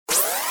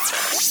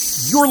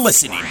You're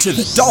listening to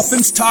the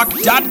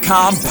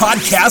DolphinsTalk.com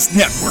podcast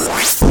network.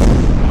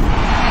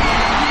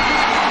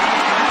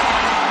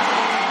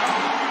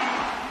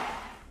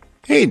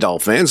 Hey,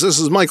 Dolphins, this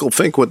is Michael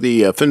Fink with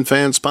the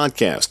FinFans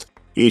Podcast.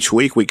 Each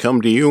week we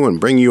come to you and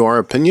bring you our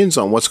opinions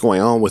on what's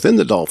going on within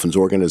the Dolphins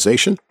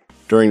organization.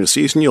 During the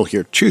season, you'll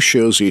hear 2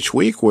 shows each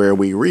week where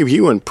we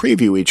review and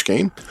preview each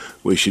game.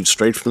 We shoot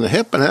straight from the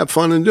hip and have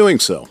fun in doing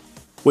so.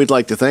 We'd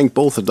like to thank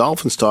both the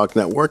Dolphins Talk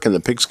Network and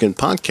the Pigskin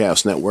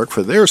Podcast Network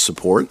for their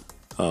support.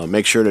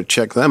 Make sure to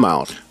check them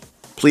out.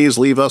 Please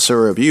leave us a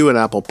review at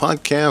Apple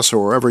Podcasts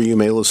or wherever you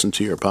may listen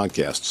to your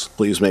podcasts.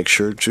 Please make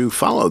sure to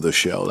follow the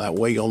show. That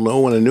way you'll know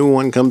when a new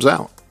one comes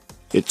out.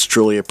 It's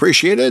truly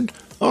appreciated.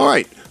 All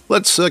right,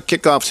 let's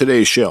kick off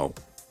today's show.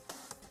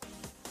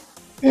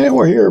 And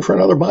we're here for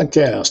another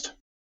podcast.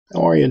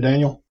 How are you,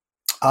 Daniel?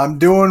 I'm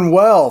doing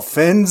well.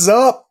 Fins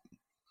up.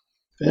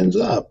 Fins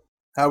up.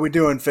 How we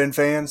doing, Fin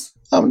fans?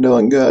 I'm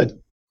doing good.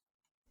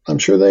 I'm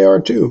sure they are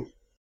too.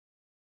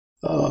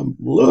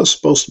 Lewis is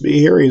supposed to be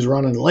here. He's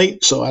running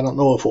late, so I don't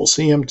know if we'll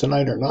see him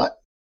tonight or not.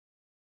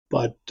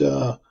 But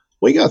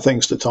we got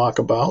things to talk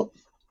about.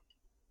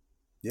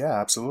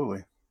 Yeah,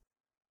 absolutely.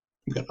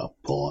 I'm going to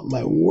pull up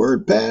my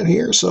WordPad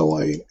here so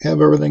I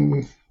have everything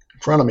in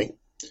front of me.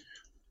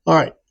 All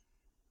right.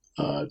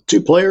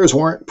 2 players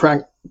weren't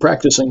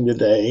practicing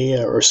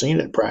today or seen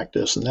at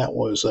practice, and that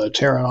was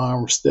Terron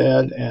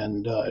Armstead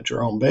and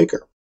Jerome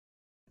Baker.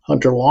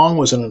 Hunter Long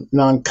was in a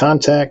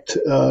non-contact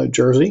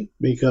jersey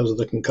because of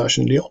the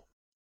concussion deal.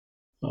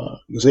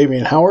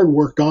 Xavier Howard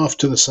worked off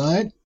to the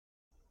side.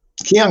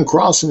 Keon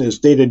Crossan is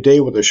day-to-day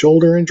with a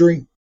shoulder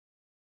injury.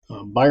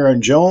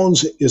 Byron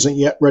Jones isn't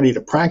yet ready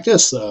to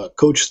practice.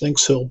 Coach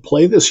thinks he'll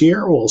play this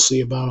year. We'll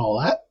see about all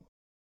that.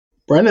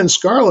 Brendan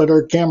Scarlett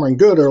or Cameron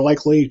Good are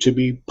likely to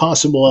be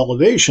possible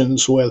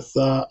elevations with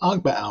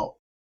Agba out.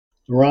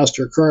 The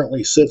roster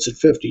currently sits at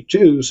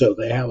 52, so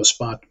they have a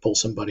spot to pull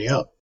somebody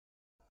up.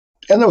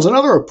 And there was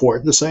another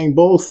report that's saying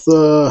both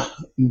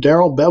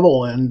Darrell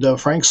Bevell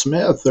and Frank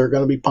Smith are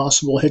going to be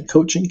possible head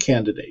coaching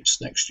candidates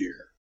next year.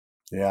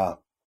 Yeah.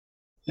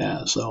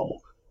 Yeah, so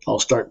I'll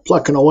start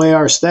plucking away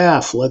our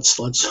staff. Let's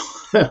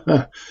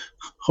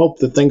hope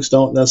that things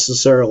don't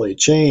necessarily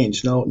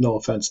change. No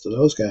offense to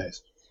those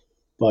guys.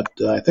 But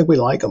I think we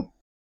like them.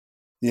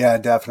 Yeah,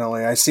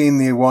 definitely. I seen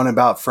the one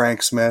about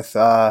Frank Smith.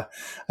 I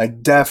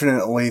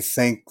definitely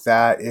think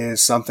that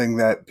is something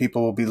that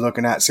people will be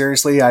looking at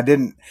seriously. I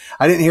didn't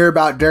hear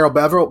about Darrell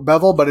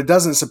Bevell, but it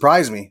doesn't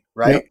surprise me,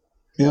 right?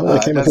 Yeah, well,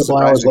 it came a couple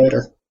hours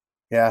later.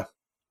 Yeah.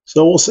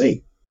 So we'll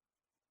see.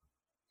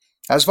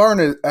 As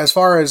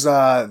far as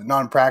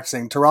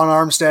non-practicing, Terron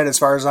Armstead, as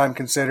far as I'm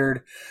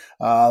considered,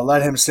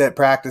 let him sit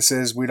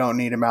practices. We don't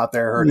need him out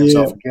there hurting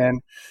himself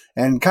again.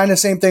 And kind of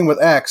same thing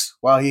with X.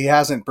 While he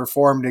hasn't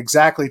performed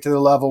exactly to the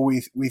level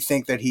we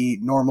think that he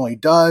normally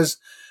does,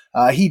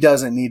 he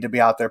doesn't need to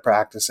be out there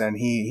practicing.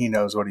 He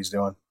knows what he's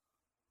doing.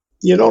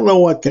 You don't know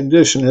what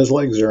condition his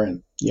legs are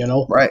in,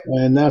 Right.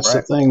 And that's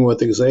the thing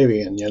with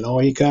Xavier.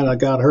 He kind of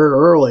got hurt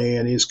early,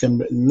 and he's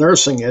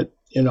nursing it,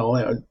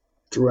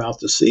 throughout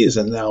the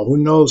season. Now, who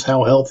knows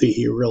how healthy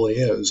he really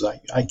is?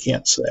 I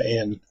can't say,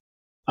 and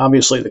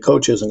obviously the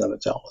coach isn't going to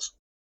tell us.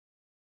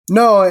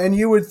 No, and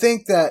you would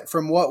think that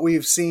from what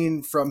we've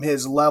seen from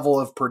his level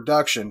of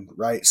production,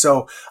 right?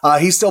 So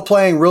he's still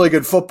playing really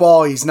good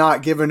football. He's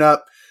not giving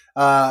up.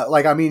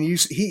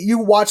 You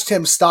watched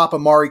him stop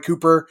Amari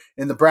Cooper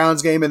in the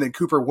Browns game, and then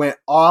Cooper went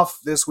off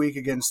this week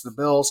against the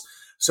Bills.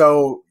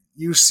 So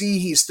you see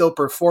he's still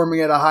performing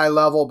at a high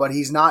level, but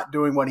he's not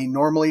doing what he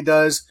normally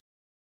does.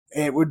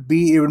 It would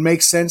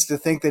make sense to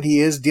think that he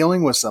is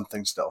dealing with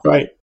something still.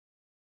 Right,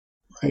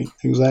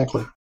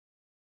 exactly.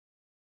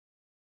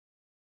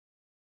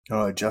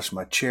 I'll adjust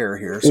my chair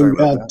here. Sorry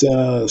about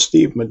that.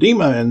 Steve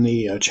Medema in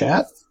the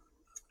chat.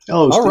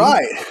 Hello, Steve. All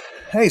right.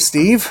 Hey,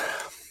 Steve.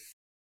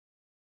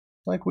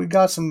 Like we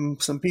got some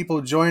people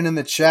joining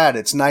the chat.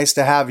 It's nice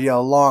to have you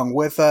along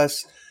with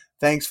us.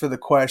 Thanks for the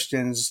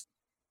questions.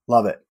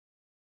 Love it.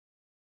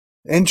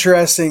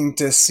 Interesting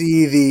to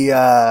see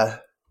the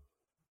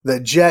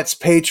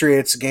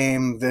Jets-Patriots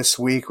game this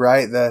week,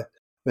 right? The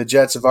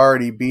Jets have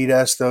already beat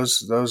us. Those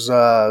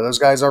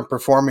guys aren't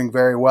performing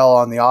very well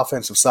on the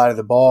offensive side of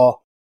the ball.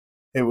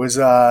 It was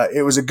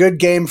a good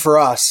game for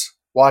us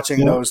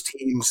watching those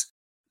teams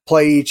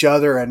play each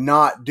other and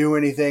not do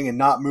anything and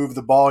not move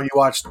the ball. You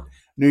watched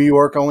New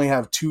York only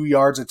have 2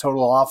 yards of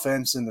total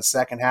offense in the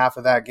second half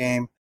of that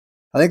game.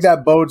 I think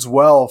that bodes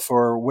well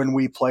for when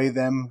we play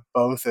them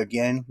both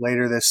again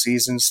later this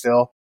season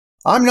still.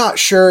 I'm not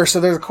sure. So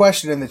there's a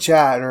question in the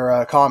chat or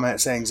a comment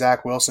saying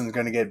Zach Wilson is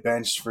going to get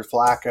benched for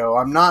Flacco.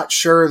 I'm not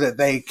sure that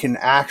they can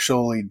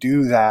actually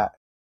do that.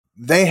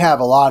 They have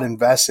a lot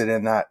invested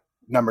in that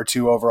number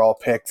 2 overall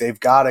pick. They've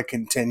got to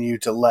continue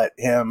to let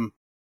him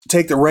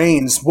take the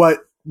reins.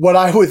 What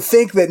I would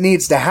think that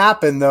needs to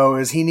happen, though,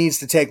 is he needs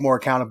to take more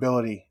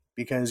accountability,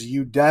 because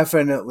you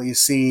definitely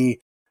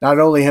see not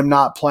only him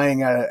not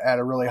playing at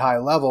a really high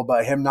level,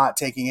 but him not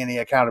taking any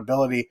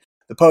accountability.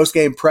 The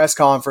post-game press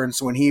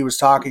conference when he was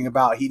talking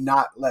about he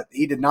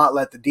did not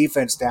let the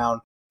defense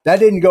down, that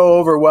didn't go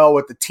over well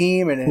with the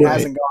team, and it Right.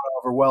 hasn't gone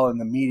over well in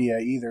the media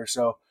either.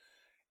 So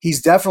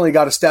he's definitely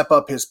got to step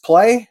up his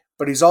play,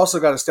 but he's also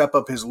got to step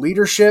up his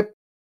leadership.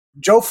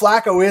 Joe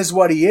Flacco is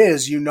what he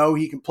is. You know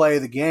he can play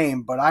the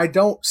game, but I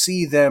don't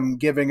see them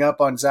giving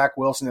up on Zach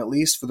Wilson, at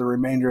least for the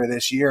remainder of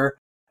this year.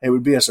 It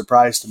would be a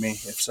surprise to me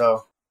if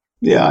so.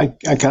 Yeah,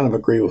 I kind of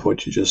agree with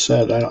what you just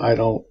said. I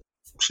don't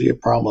see a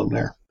problem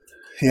there.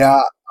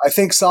 Yeah, I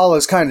think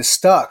Saleh's kind of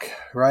stuck,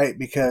 right?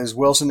 Because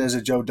Wilson is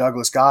a Joe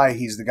Douglas guy.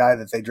 He's the guy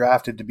that they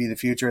drafted to be the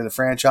future of the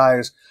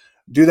franchise.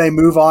 Do they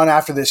move on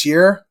after this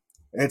year?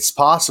 It's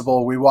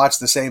possible. We watched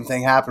the same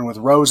thing happen with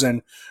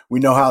Rosen. We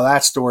know how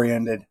that story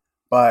ended.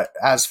 But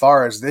as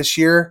far as this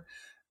year,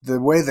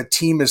 the way the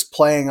team is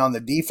playing on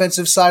the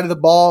defensive side of the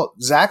ball,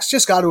 Zach's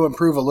just got to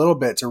improve a little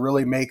bit to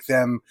really make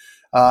them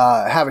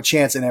have a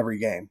chance in every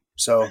game.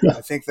 So I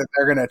think that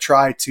they're going to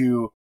try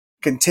to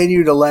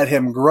continue to let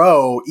him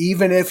grow,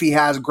 even if he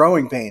has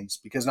growing pains,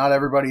 because not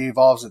everybody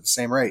evolves at the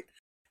same rate.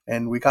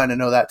 And we kind of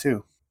know that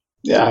too.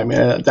 Yeah, I mean,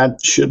 that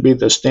should be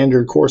the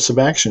standard course of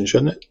action,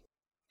 shouldn't it?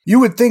 You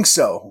would think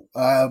so.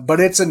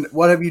 But it's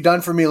what have you done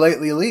for me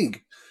lately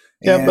league?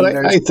 Yeah, And but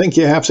I think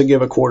you have to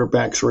give a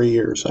quarterback 3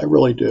 years. I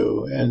really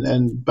do.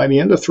 And by the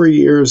end of 3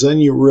 years, then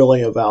you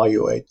really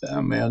evaluate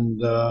them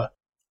and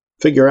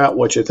figure out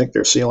what you think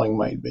their ceiling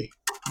might be,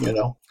 you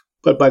know.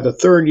 But by the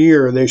third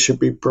year, they should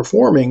be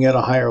performing at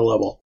a higher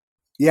level.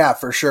 Yeah,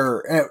 for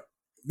sure. And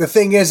the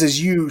thing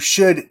is you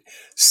should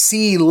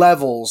see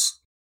levels.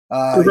 You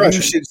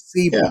Progression. should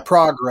see Yeah.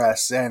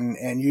 progress,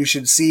 and you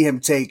should see him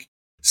take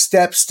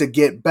steps to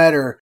get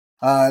better.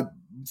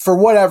 For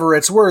whatever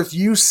it's worth,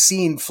 you've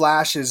seen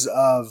flashes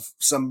of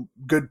some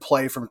good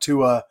play from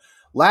Tua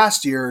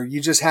last year.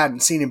 You just hadn't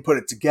seen him put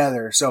it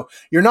together. So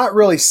you're not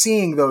really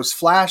seeing those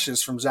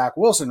flashes from Zach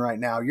Wilson right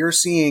now. You're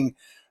seeing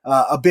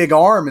a big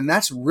arm, and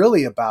that's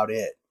really about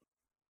it.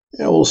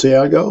 Yeah, we'll see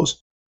how it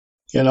goes,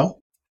 you know.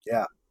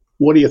 Yeah.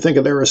 What do you think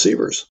of their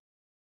receivers?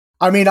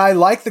 I mean, I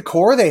like the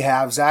core they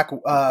have. Zach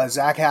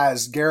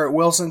has Garrett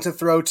Wilson to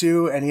throw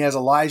to, and he has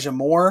Elijah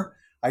Moore.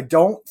 I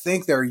don't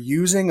think they're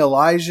using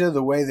Elijah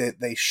the way that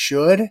they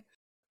should.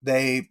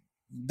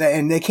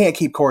 And they can't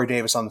keep Corey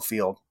Davis on the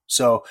field.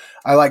 So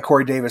I like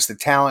Corey Davis, the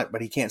talent,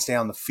 but he can't stay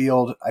on the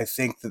field. I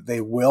think that they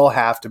will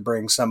have to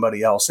bring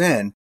somebody else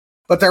in.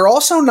 But they're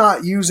also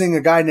not using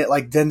a guy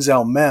like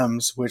Denzel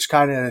Mims, which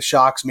kind of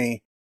shocks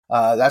me.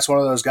 That's one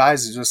of those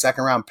guys who's a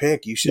second-round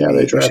pick. You should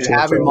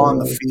have him on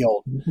the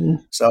field. Mm-hmm.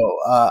 So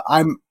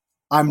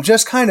I'm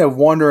just kind of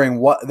wondering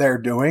what they're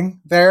doing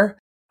there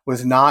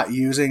with not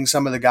using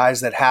some of the guys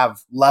that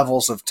have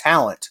levels of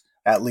talent,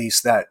 at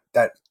least that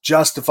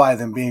justify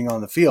them being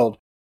on the field.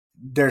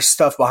 There's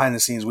stuff behind the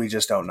scenes we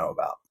just don't know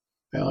about.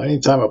 Well,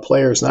 anytime a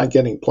player is not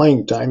getting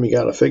playing time, you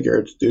got to figure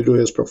it's due to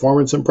his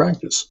performance in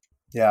practice.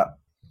 Yeah.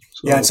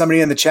 So, Yeah, and somebody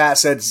in the chat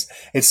said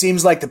it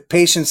seems like the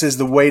patience is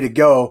the way to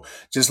go.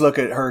 Just look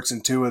at Hurts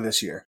and Tua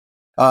this year.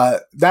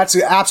 That's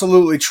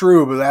absolutely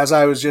true. But as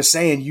I was just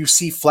saying, you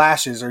see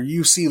flashes or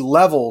you see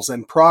levels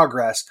and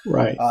progress.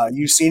 right.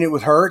 You've seen it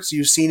with Hurts.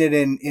 You've seen it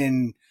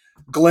in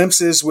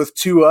glimpses with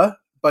Tua,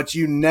 but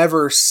you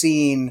never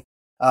seen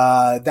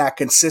that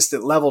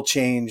consistent level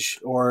change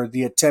or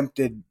the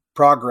attempted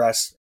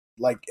progress.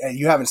 Like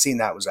you haven't seen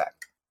that with Zach.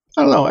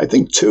 I don't know. I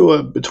think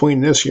Tua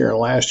between this year and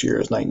last year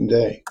is night and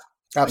day.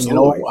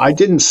 Absolutely. You know, I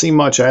didn't see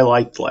much I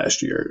liked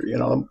last year, you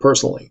know,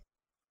 personally.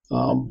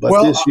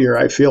 But this year,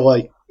 I feel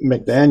like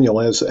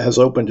McDaniel has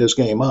opened his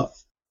game up.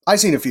 I've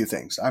seen a few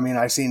things. I mean,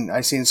 I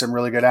seen some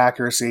really good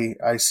accuracy.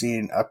 I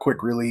seen a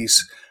quick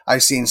release. I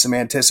seen some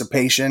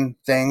anticipation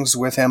things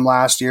with him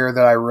last year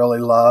that I really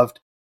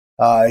loved.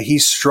 He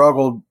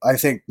struggled, I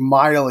think,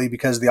 mightily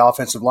because of the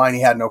offensive line.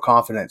 He had no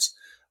confidence.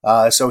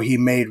 So he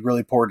made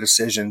really poor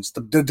decisions.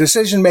 The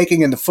decision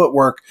making and the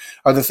footwork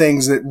are the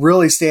things that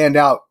really stand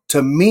out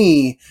to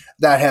me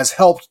that has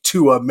helped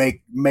Tua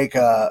make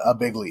a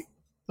big leap.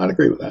 I'd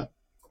agree with that.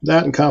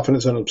 That and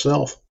confidence in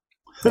himself.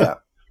 Yeah.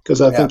 Because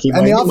I think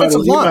And the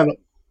offensive line.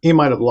 he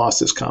might have lost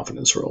his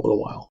confidence for a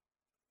little while.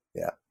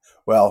 Yeah.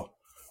 Well,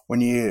 when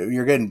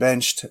you're getting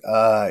benched,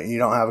 you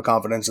don't have a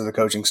confidence of the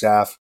coaching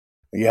staff.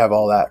 You have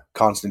all that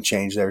constant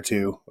change there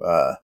too.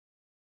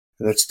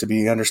 That's to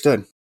be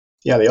understood.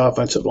 Yeah, the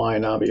offensive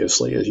line,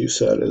 obviously, as you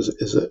said,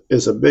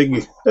 is a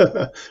big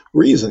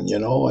reason. You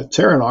know,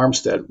 Terran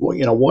Armstead.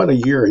 You know what a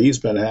year he's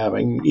been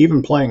having,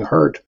 even playing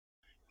hurt,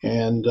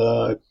 and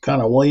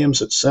Connor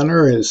Williams at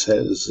center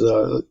has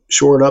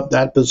shored up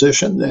that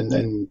position,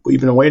 and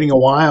we've been waiting a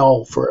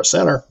while for a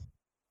center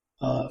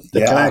that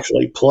can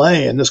actually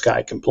play, and this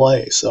guy can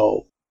play.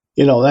 So,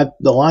 you know that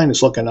the line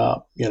is looking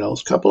up. You know,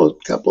 a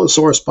couple of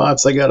sore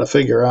spots they got to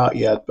figure out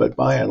yet, but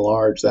by and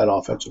large, that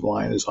offensive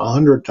line is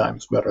 100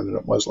 times better than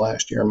it was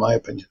last year, in my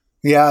opinion.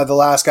 Yeah, the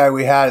last guy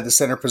we had at the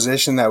center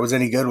position that was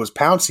any good was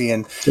Pouncey,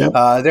 and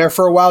Yep. there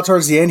for a while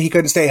towards the end, he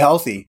couldn't stay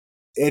healthy.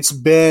 It's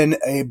been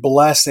a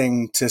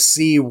blessing to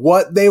see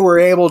what they were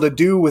able to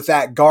do with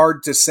that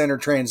guard to center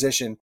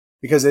transition.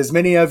 Because as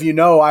many of you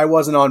know, I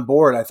wasn't on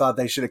board. I thought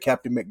they should have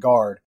kept him at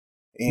guard.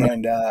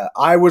 And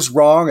I was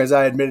wrong, as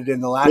I admitted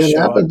in the last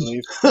show, I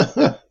believe.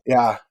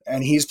 Yeah,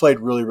 and he's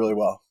played really, really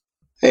well.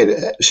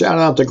 Hey, shout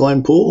out to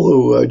Glenn Poole,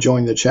 who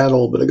joined the chat a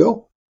little bit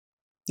ago.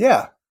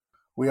 Yeah.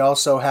 We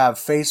also have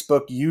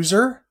Facebook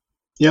user.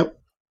 Yep.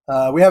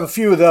 We have a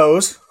few of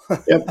those.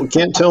 Yep. We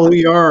can't tell who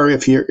you are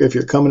if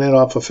you're coming in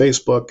off of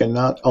Facebook and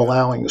not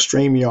allowing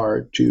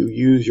StreamYard to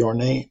use your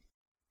name.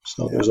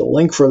 So there's a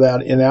link for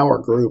that in our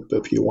group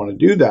if you want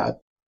to do that,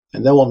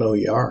 and then we'll know who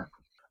you are.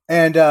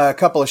 And a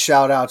couple of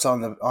shout outs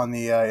in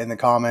the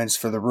comments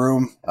for the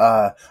room.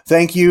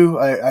 Thank you.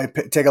 I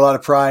take a lot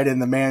of pride in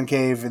the man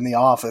cave in the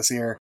office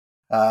here.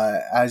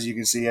 As you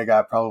can see, I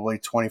got probably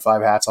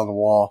 25 hats on the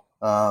wall.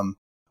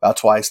 About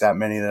twice that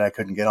many that I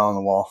couldn't get on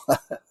the wall.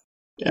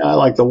 Yeah, I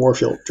like the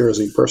Warfield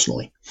jersey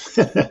personally.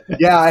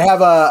 Yeah, I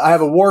have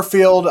a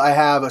Warfield, I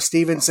have a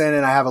Stevenson,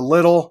 and I have a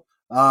Little.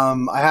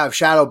 I have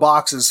shadow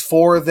boxes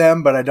for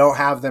them, but I don't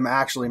have them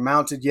actually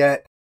mounted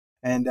yet.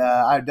 And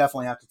I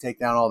definitely have to take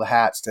down all the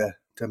hats to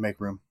make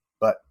room,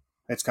 but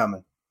it's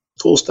coming.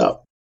 Cool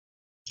stuff.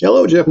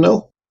 Hello, Jeff.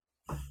 No,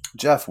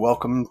 Jeff,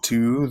 welcome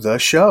to the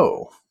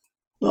show.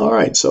 All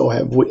right. So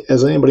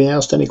has anybody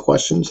asked any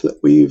questions that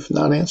we've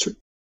not answered?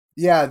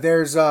 Yeah,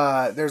 there's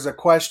a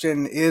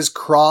question. Is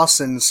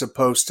Crossan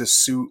supposed to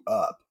suit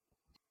up?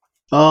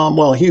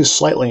 Well, he's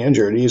slightly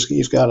injured.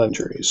 He's got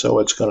injuries, so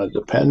it's going to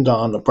depend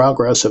on the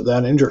progress of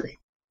that injury.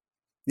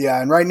 Yeah,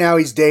 and right now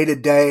he's day to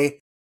day.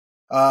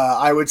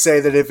 I would say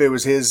that if it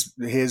was his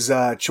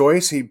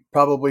choice, he'd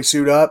probably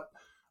suit up.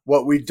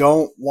 What we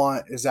don't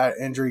want is that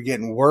injury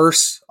getting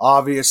worse.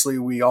 Obviously,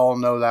 we all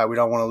know that. We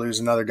don't want to lose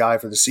another guy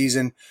for the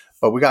season.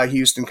 But we got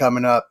Houston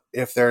coming up.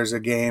 If there's a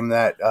game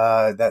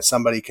that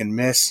somebody can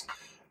miss,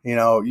 you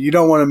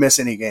don't want to miss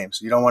any games.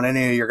 You don't want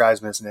any of your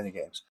guys missing any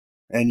games.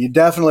 And you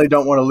definitely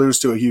don't want to lose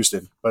to a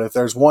Houston. But if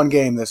there's one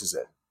game, this is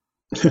it.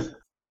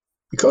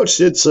 The coach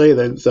did say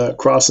that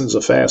Crossan's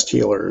a fast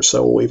healer,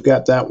 so we've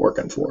got that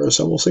working for us,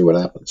 and we'll see what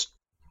happens.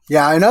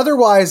 Yeah, and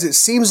otherwise, it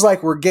seems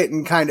like we're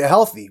getting kind of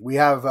healthy. We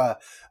have a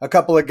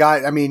couple of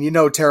guys. I mean,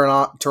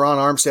 Teron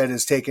Armstead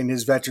has taken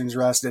his veterans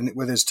rest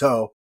with his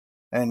toe,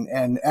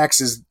 and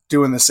X is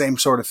doing the same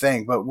sort of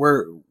thing. But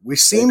we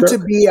seem to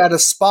be at a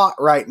spot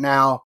right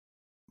now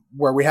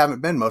where we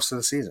haven't been most of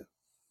the season.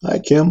 Hi,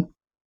 Kim.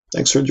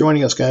 Thanks for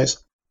joining us,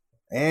 guys.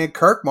 And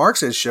Kirk Marks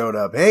has showed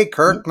up. Hey,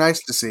 Kirk,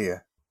 nice to see you.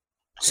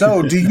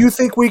 So, do you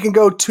think we can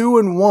go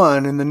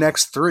 2-1 in the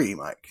next 3,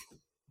 Mike?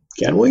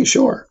 Can we?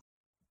 Sure.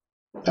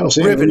 I don't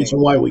see any reason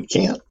why we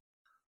can't.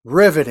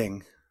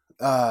 Riveting.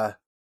 I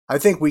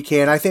think we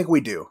can. I think we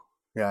do.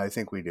 Yeah, I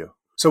think we do.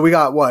 So we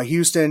got what?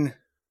 Houston,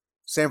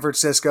 San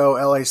Francisco,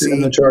 LAC.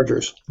 And the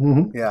Chargers.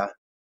 Mm-hmm. Yeah.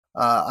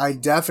 I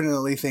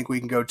definitely think we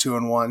can go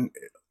 2-1.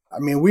 I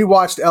mean, we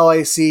watched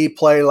LAC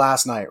play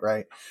last night,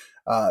 right?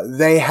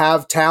 They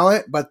have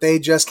talent, but they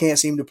just can't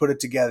seem to put it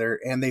together,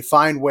 and they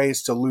find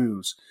ways to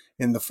lose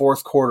in the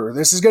fourth quarter.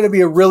 This is going to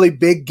be a really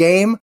big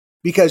game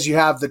because you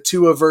have the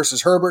Tua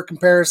versus Herbert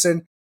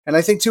comparison, and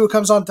I think Tua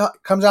comes out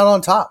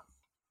on top.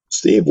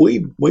 Steve,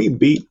 we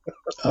beat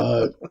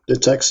the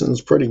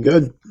Texans pretty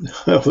good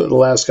over the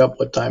last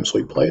couple of times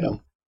we played them.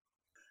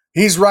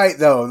 He's right,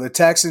 though. The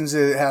Texans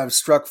have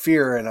struck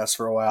fear in us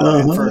for a while.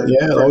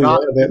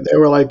 They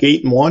were like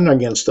 8-1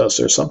 against us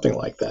or something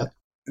like that.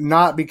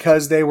 Not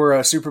because they were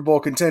a Super Bowl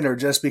contender,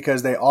 just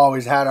because they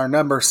always had our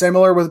number.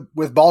 Similar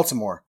with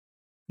Baltimore.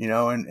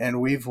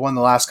 And we've won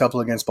the last couple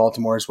against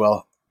Baltimore as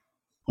well.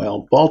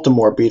 Well,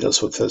 Baltimore beat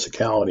us with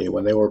physicality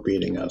when they were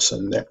beating us,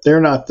 and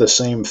they're not the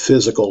same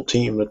physical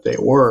team that they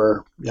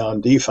were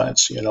on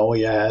defense. You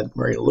had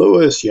Ray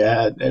Lewis, you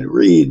had Ed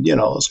Reed.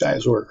 Those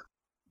guys were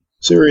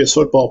serious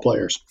football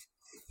players.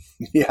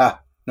 Yeah,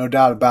 no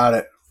doubt about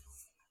it.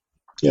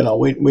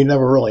 We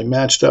never really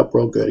matched up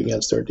real good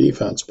against their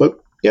defense, but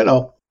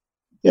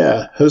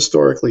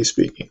historically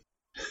speaking.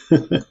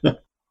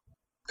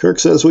 Kirk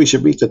says we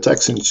should beat the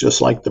Texans just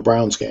like the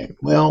Browns game.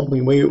 Well,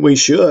 we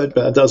should,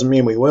 but that doesn't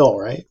mean we will,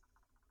 right?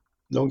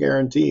 No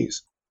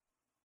guarantees.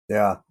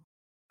 Yeah.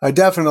 I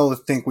definitely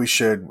think we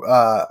should.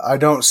 I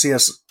don't see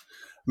us.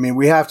 I mean,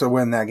 we have to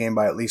win that game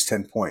by at least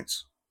 10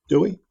 points. Do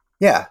we?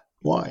 Yeah.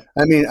 Why?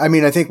 I mean,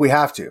 I think we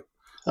have to.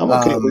 I'm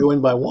okay if we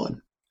win by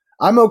 1.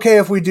 I'm okay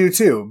if we do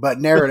too, but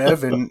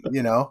narrative and,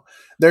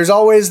 there's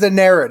always the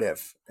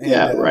narrative.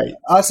 And, right.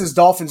 Us as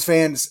Dolphins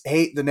fans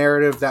hate the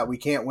narrative that we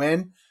can't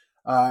win.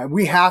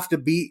 We have to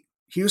beat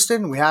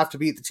Houston. We have to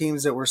beat the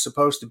teams that we're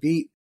supposed to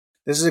beat.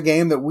 This is a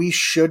game that we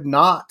should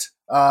not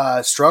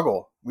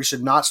struggle. We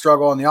should not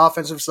struggle on the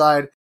offensive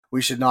side.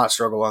 We should not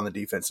struggle on the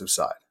defensive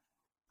side.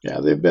 Yeah,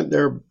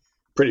 they're a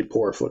pretty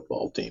poor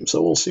football team,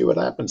 so we'll see what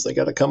happens. They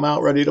got to come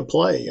out ready to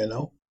play,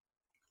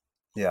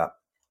 Yeah.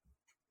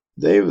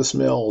 Davis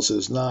Mills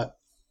is not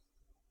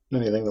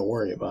anything to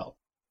worry about.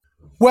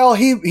 Well,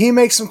 he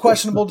makes some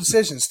questionable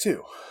decisions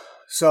too.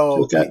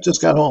 So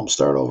just got home.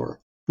 Start over.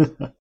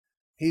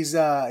 He's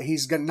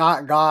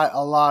not got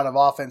a lot of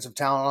offensive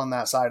talent on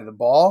that side of the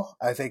ball.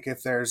 I think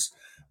if there's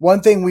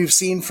one thing we've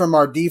seen from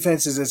our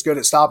defense is it's good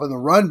at stopping the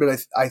run,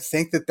 but I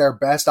think that their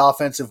best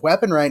offensive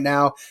weapon right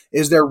now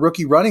is their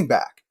rookie running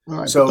back. All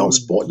right, so don't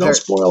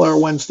spoil our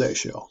Wednesday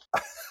show.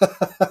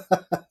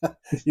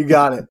 You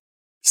got it.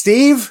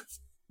 Steve,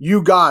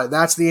 you got it.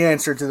 That's the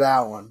answer to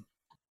that one.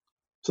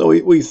 So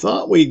we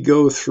thought we'd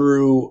go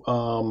through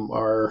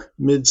our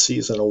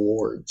mid-season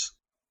awards.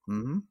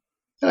 Mm-hmm.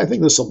 And I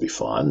think this will be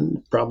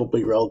fun,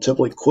 probably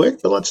relatively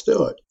quick, but let's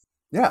do it.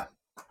 Yeah.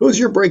 Who's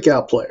your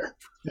breakout player?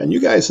 And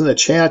you guys in the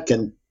chat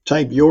can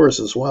type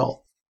yours as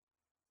well.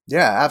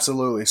 Yeah,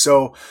 absolutely.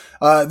 So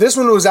this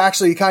one was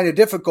actually kind of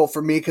difficult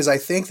for me because I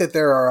think that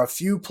there are a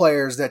few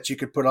players that you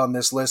could put on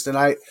this list. And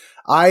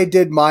I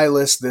did my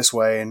list this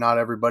way, and not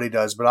everybody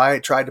does, but I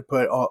tried to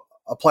put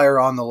a player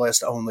on the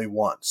list only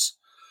once.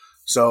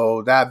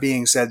 So that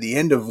being said, the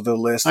end of the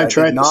list, I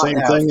tried the same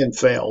thing and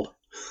failed.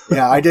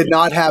 Yeah, I did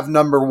not have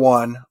number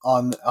one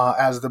on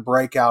as the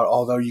breakout,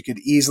 although you could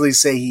easily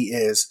say he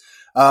is.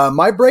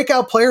 My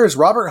breakout player is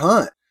Robert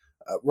Hunt.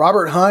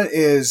 Robert Hunt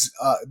is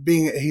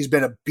he's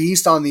been a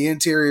beast on the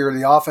interior of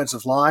the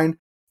offensive line.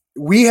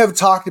 We have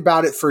talked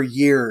about it for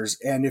years,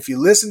 and if you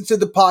listen to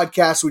the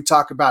podcast, we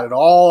talk about it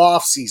all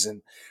off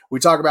season. We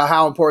talk about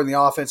how important the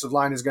offensive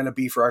line is going to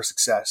be for our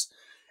success,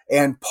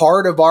 and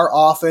part of our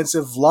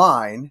offensive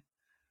line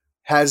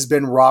has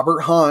been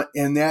Robert Hunt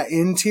in that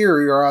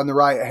interior on the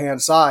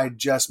right-hand side,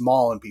 just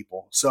mauling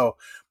people. So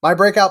my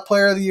breakout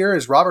player of the year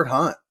is Robert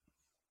Hunt.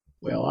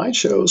 Well, I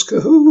chose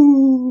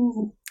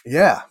Kahoo.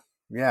 Yeah.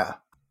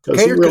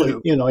 Because he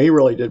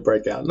really did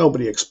break out.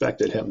 Nobody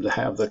expected him to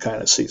have the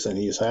kind of season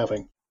he's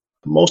having.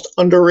 Most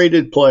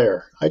underrated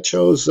player. I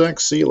chose Zach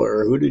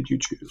Sealer. Who did you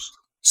choose?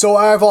 So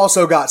I've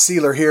also got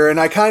Sealer here, and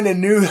I kind of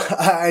knew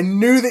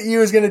that you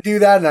was going to do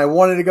that, and I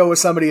wanted to go with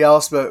somebody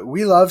else, but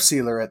we love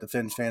Sealer at the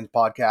Fins Fans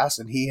podcast,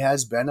 and he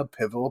has been a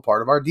pivotal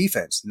part of our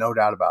defense, no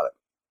doubt about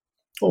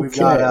it.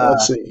 Okay,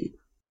 let's see.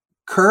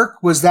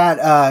 Kirk, was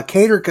that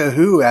Cater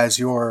Kahoo as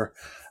your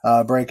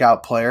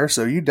breakout player?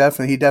 So he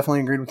definitely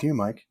agreed with you,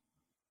 Mike.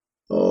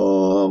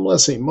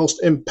 Let's see.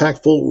 Most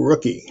impactful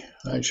rookie.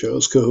 I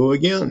chose Kahoo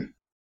again.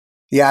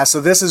 Yeah,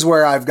 so this is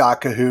where I've got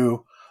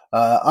Kahoo,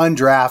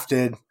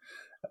 undrafted.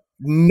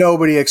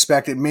 Nobody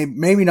expected,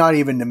 maybe not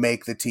even to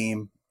make the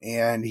team.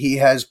 And he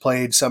has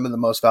played some of the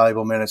most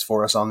valuable minutes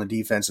for us on the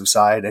defensive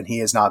side, and he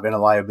has not been a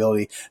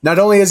liability. Not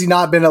only has he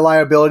not been a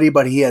liability,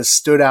 but he has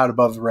stood out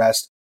above the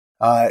rest.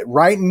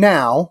 Right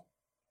now,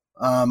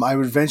 I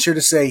would venture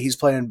to say he's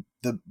playing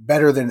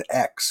better than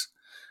X.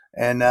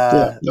 And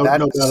no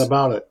doubt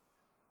about it.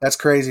 That's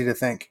crazy to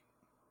think.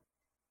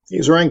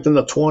 He's ranked in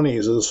the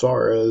 20s as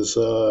far as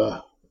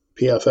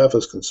PFF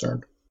is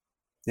concerned.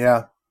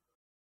 Yeah.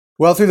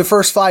 Well, through the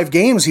first 5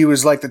 games, he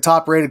was like the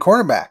top-rated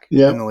cornerback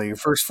in the league.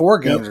 First 4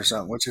 games or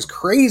something, which is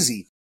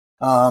crazy.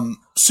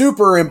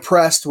 Super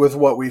impressed with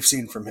what we've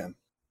seen from him.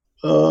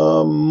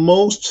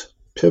 Most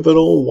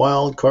pivotal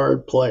wild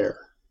card player.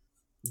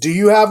 Do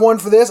you have one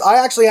for this?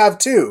 I actually have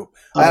 2.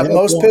 I have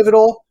most one.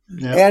 Pivotal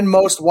and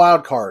most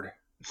wild card.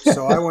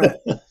 So I went.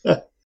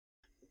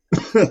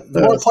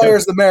 The more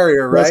players, the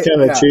merrier, right? That's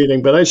kind of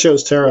cheating, but I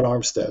chose Terron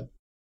Armstead.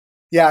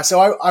 Yeah, so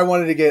I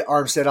wanted to get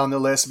Armstead on the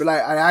list, but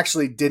I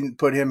actually didn't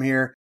put him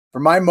here. For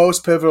my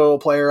most pivotal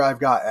player,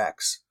 I've got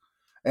X.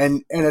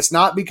 And it's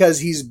not because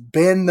he's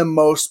been the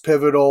most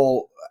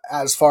pivotal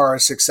as far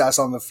as success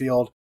on the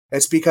field.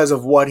 It's because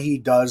of what he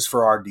does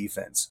for our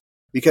defense.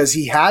 Because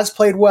he has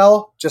played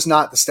well, just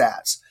not the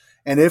stats.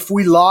 And if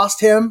we lost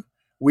him,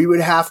 we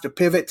would have to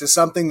pivot to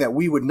something that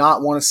we would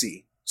not want to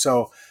see.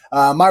 So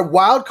my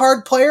wild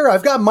card player,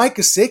 I've got Mike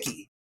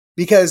Gesicki.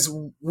 Because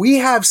we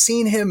have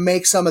seen him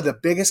make some of the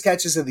biggest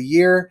catches of the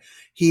year.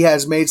 He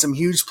has made some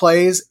huge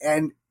plays.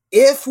 And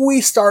if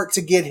we start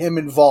to get him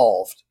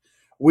involved,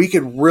 we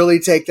could really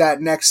take that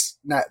next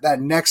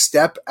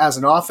step as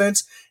an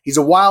offense. He's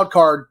a wild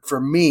card for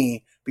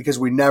me because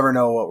we never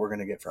know what we're going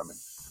to get from him.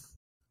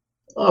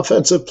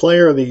 Offensive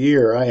player of the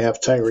year, I have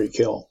Tyreek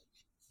Hill.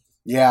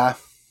 Yeah,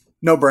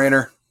 no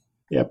brainer.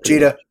 Yeah,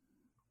 Cheetah.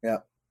 Yeah.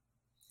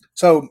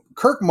 So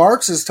Kirk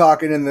Marks is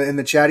talking in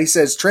the chat. He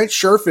says Trent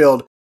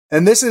Sherfield.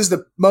 And this is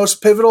the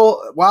most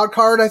pivotal wild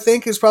card, I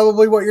think, is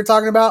probably what you're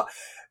talking about.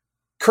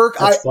 Kirk,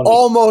 I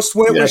almost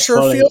went with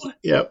Sherfield. Funny.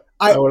 Yep.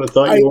 I would have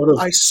thought you would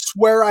have. I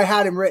swear I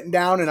had him written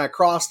down and I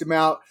crossed him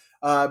out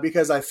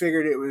because I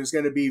figured it was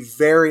going to be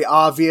very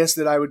obvious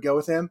that I would go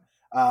with him.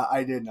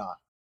 I did not.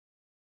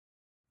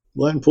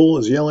 Glenpool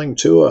is yelling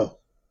Tua.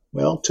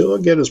 Well, Tua,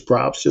 get his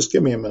props. Just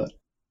give me a minute.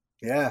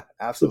 Yeah,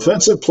 absolutely.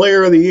 Defensive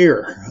player of the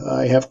year,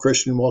 I have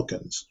Christian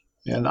Wilkins.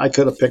 And I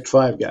could have picked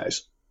 5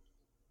 guys.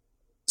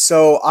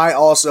 So I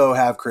also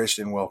have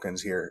Christian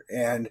Wilkins here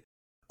and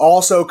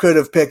also could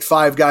have picked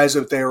 5 guys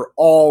if they were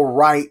all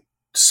right,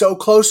 so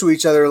close to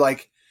each other.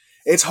 Like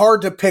it's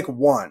hard to pick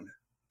one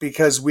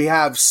because we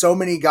have so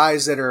many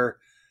guys that are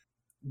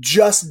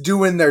just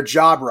doing their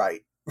job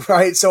right.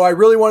 So I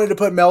really wanted to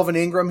put Melvin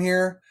Ingram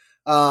here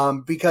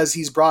because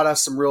he's brought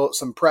us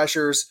some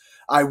pressures.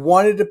 I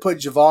wanted to put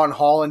Javon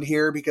Holland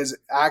here because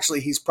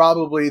actually he's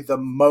probably the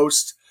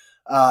most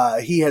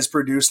he has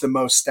produced the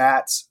most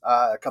stats,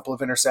 a couple of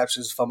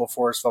interceptions, fumble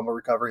force, fumble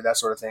recovery, that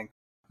sort of thing.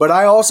 But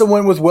I also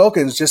went with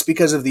Wilkins just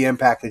because of the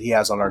impact that he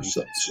has on our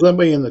defense.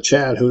 Somebody in the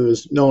chat who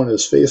is known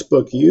as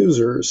Facebook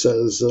user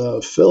says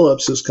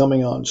Phillips is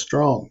coming on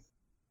strong.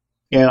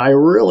 And I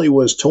really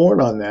was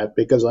torn on that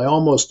because I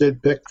almost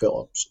did pick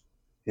Phillips.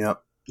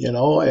 Yep.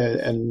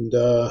 And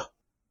I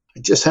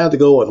just had to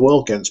go with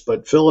Wilkins,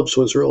 but Phillips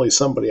was really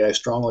somebody I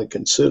strongly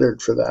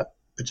considered for that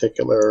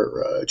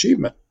particular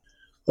achievement.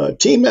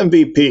 Team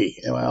MVP.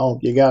 Well,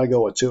 you got to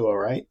go with Tua,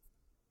 right?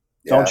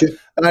 Yeah. Don't you?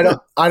 And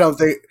I don't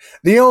think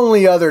the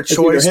only other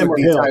choice would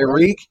be Tyreek.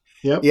 Right?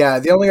 Yep. Yeah,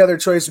 the only other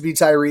choice would be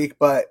Tyreek,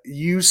 but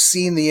you've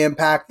seen the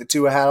impact that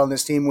Tua had on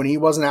this team when he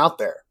wasn't out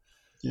there.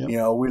 Yep.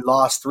 We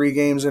lost 3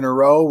 games in a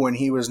row when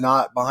he was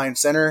not behind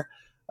center.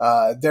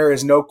 There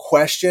is no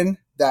question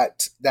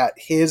that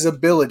his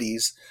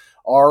abilities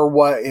are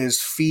what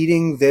is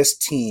feeding this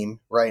team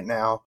right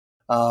now.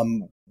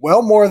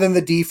 Well more than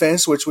the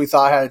defense, which we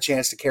thought had a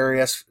chance to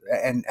carry us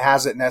and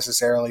hasn't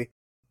necessarily.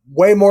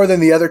 Way more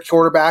than the other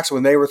quarterbacks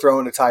when they were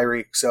throwing to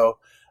Tyreek. So,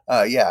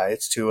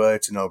 it's Tua.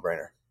 It's a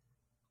no-brainer.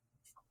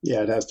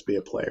 Yeah, it has to be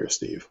a player,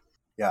 Steve.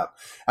 Yeah.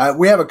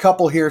 We have a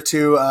couple here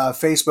too.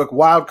 Facebook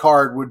wild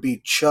card would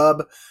be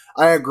Chubb.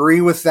 I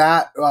agree with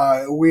that.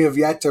 We have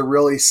yet to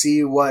really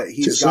see what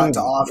he's got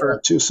to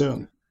offer. Too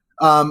soon.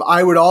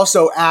 I would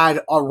also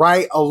add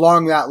right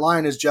along that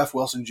line is Jeff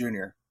Wilson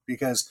Jr.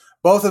 because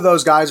both of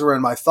those guys were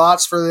in my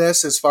thoughts for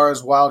this as far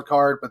as wild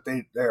card, but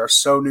they are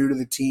so new to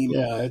the team.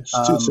 Yeah, it's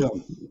too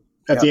soon.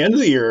 At the end of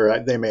the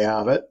year, they may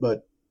have it,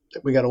 but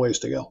we got a ways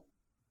to go.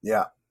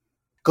 Yeah.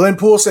 Glenn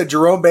Poole said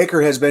Jerome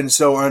Baker has been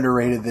so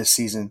underrated this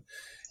season.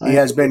 He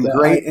has been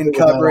great in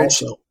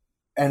coverage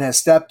and has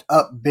stepped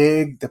up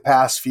big the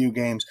past few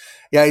games.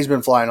 Yeah, he's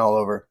been flying all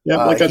over.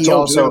 Yeah, like I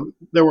told you,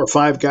 there were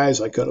 5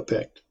 guys I could have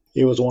picked.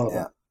 He was one of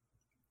them.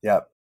 Yeah.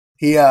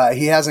 He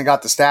hasn't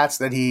got the stats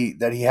that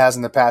he has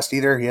in the past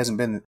either. He hasn't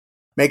been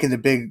making the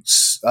big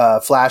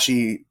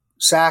flashy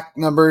sack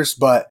numbers,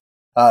 but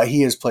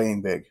he is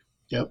playing big.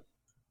 Yep.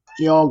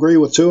 Do you all agree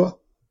with Tua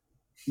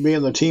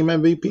being the team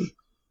MVP?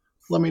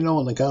 Let me know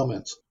in the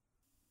comments.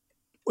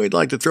 We'd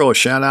like to throw a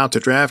shout out to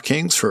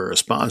DraftKings for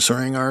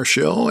sponsoring our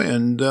show,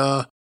 and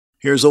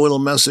here's a little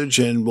message,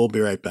 and we'll be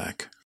right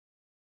back.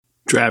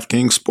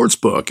 DraftKings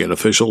Sportsbook, an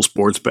official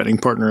sports betting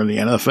partner of the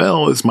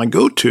NFL, is my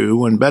go-to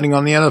when betting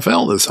on the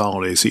NFL this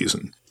holiday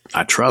season.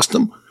 I trust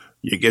them.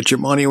 You get your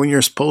money when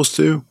you're supposed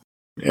to.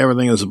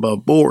 Everything is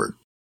above board.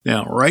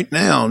 Now, right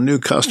now, new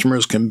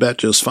customers can bet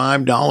just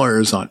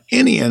 $5 on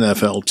any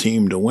NFL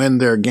team to win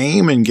their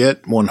game and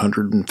get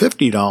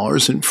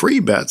 $150 in free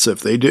bets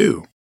if they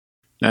do.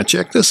 Now,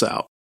 check this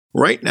out.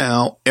 Right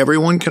now,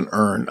 everyone can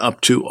earn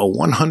up to a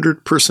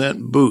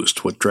 100%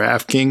 boost with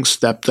DraftKings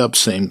stepped-up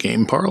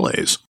same-game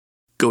parlays.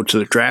 Go to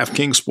the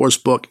DraftKings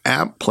Sportsbook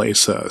app,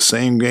 place a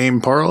same-game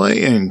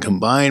parlay, and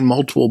combine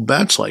multiple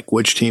bets like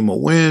which team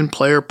will win,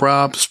 player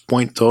props,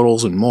 point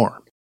totals, and more.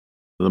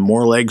 The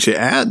more legs you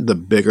add, the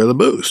bigger the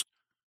boost.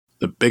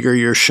 The bigger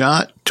your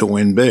shot to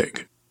win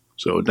big.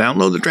 So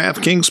download the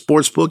DraftKings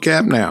Sportsbook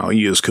app now.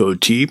 Use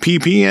code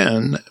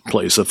TPPN.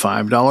 Place a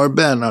 $5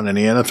 bet on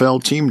any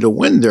NFL team to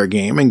win their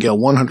game and get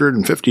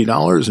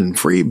 $150 in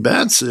free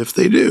bets if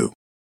they do.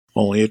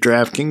 Only at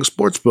DraftKings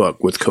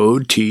Sportsbook with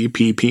code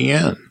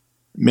TPPN.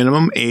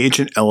 Minimum age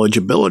and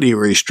eligibility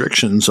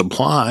restrictions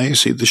apply.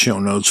 See the show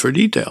notes for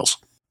details.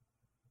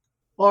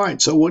 All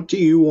right, so what do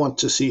you want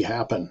to see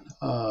happen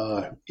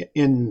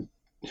in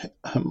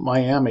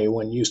Miami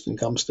when Houston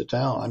comes to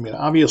town? I mean,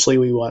 obviously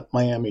we want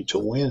Miami to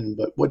win,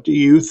 but what do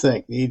you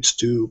think needs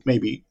to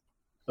maybe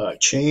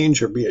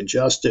change or be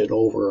adjusted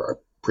over our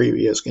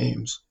previous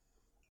games?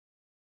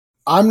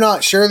 I'm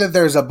not sure that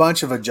there's a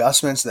bunch of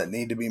adjustments that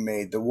need to be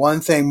made. The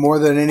one thing more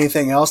than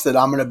anything else that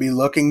I'm going to be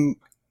looking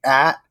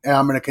at, and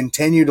I'm going to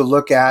continue to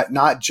look at,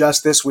 not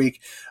just this week,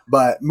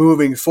 but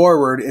moving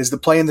forward, is the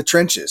play in the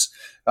trenches.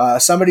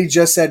 Somebody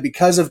just said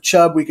because of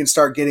Chubb, we can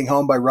start getting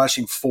home by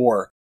rushing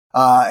 4.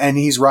 And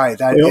he's right.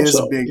 That is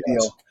a big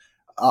deal.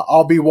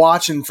 I'll be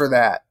watching for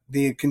that.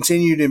 The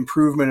continued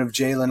improvement of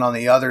Jalen on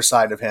the other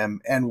side of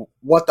him and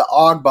what the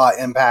Ogbah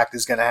impact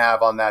is going to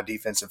have on that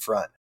defensive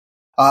front.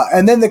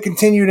 And then the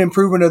continued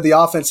improvement of the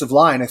offensive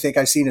line. I think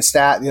I seen a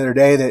stat the other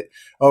day that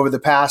over the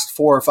past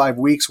 4 or 5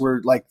 weeks,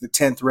 we're like the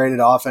 10th rated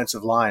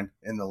offensive line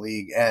in the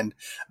league. And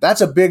that's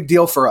a big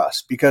deal for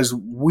us because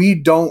we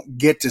don't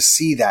get to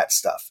see that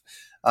stuff.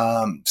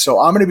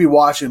 So I'm going to be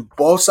watching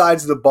both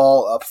sides of the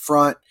ball up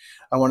front.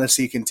 I want to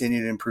see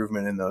continued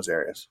improvement in those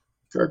areas.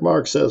 Kirk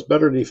Mark says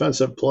better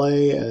defensive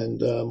play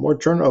and more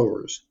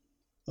turnovers.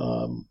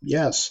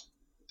 Yes,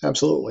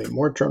 absolutely.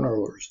 More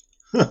turnovers.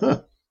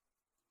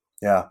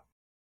 Yeah.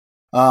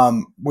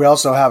 We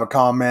also have a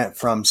comment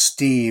from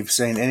Steve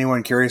saying,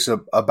 anyone curious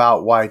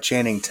about why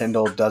Channing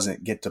Tindall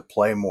doesn't get to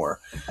play more?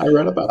 I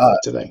read about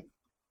that today.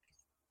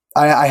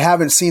 I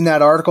haven't seen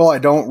that article. I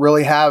don't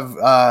really have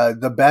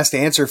the best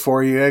answer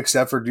for you,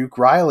 except for Duke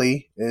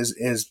Riley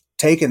is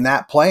taking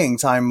that playing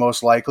time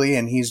most likely,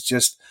 and he's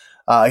just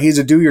he's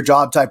a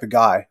do-your-job type of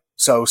guy.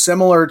 So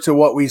similar to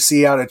what we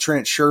see out of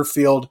Trent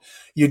Sherfield,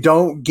 you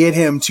don't get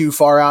him too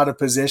far out of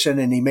position,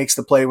 and he makes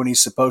the play when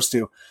he's supposed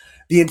to.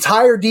 The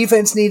entire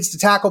defense needs to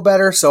tackle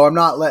better, so I'm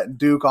not letting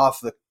Duke off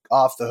the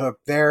hook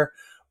there.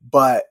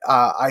 But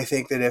I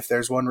think that if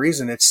there's one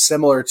reason, it's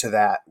similar to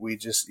that.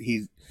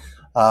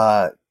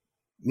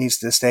 needs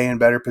to stay in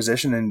better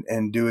position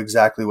and do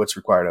exactly what's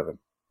required of him.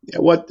 Yeah,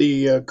 what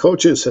the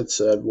coaches had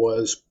said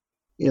was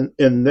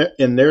in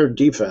their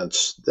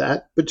defense,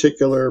 that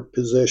particular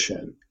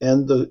position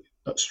and the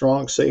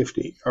strong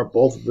safety are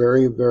both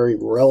very, very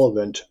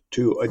relevant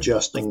to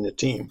adjusting the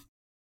team.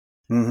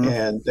 Mm-hmm.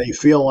 And they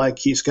feel like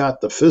he's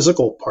got the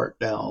physical part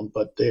down,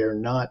 but they're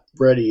not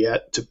ready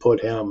yet to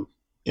put him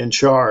in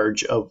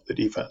charge of the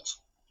defense.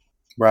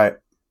 Right.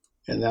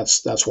 And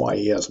that's why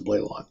he hasn't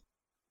played a lot.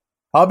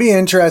 I'll be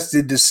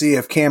interested to see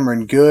if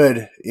Cameron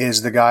Good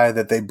is the guy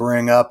that they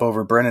bring up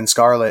over Brennan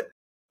Scarlett,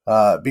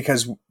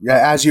 because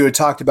as you had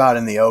talked about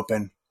in the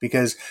open,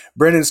 because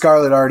Brennan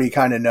Scarlett already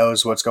kind of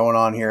knows what's going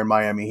on here in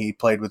Miami. He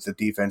played with the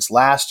defense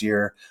last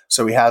year,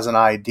 so he has an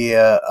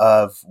idea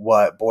of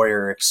what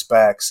Boyer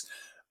expects.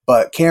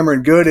 But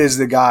Cameron Good is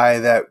the guy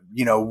that,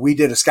 we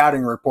did a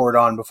scouting report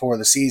on before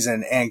the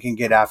season and can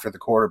get after the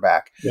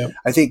quarterback. Yep.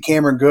 I think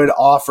Cameron Good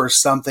offers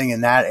something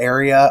in that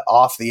area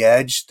off the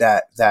edge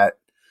that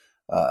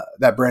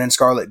Brennan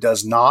Scarlett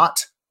does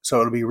not. So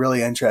it'll be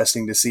really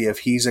interesting to see if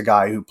he's a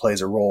guy who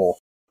plays a role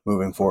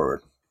moving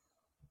forward.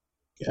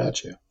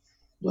 Gotcha.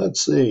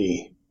 Let's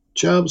see.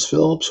 Chubbs,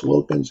 Phillips,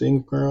 Wilkins,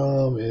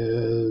 Ingram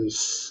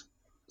is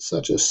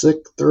such a sick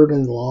third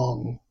and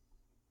long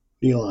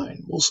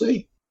D-line. We'll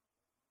see.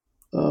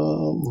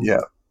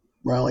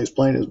 Riley's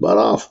playing his butt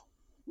off.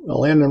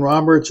 Landon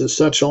Roberts is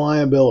such a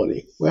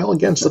liability. Well,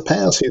 against the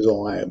pass, he's a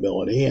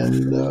liability.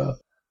 And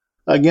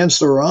against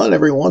the run,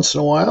 every once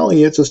in a while,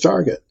 he hits his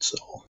target. So,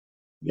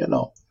 it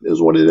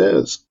is what it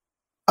is.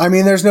 I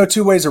mean, there's no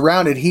two ways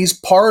around it. He's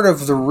part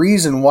of the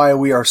reason why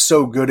we are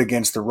so good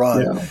against the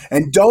run. Yeah.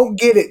 And don't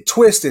get it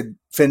twisted,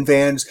 Fin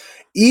fans.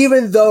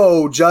 Even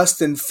though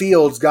Justin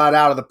Fields got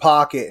out of the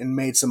pocket and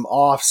made some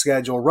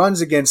off-schedule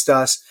runs against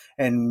us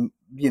and,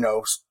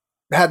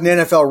 had an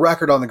NFL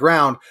record on the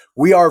ground,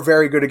 we are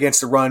very good against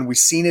the run. We've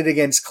seen it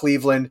against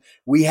Cleveland.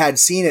 We had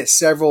seen it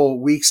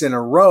several weeks in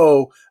a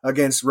row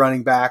against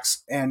running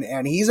backs, and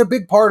he's a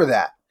big part of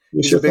that.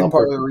 He's a big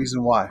part of the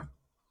reason why.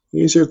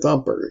 He's your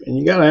thumper, and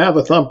you got to have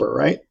a thumper,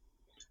 right?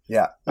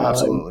 Yeah,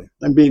 absolutely.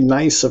 It'd be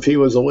nice if he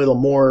was a little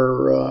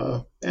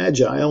more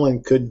agile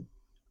and could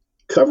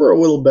cover a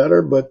little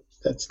better, but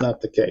that's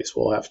not the case.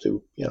 We'll have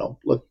to,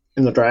 look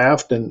in the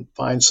draft and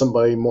find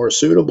somebody more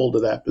suitable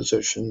to that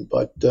position.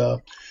 But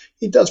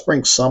he does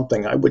bring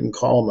something. I wouldn't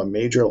call him a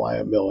major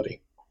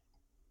liability.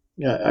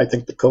 Yeah, I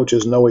think the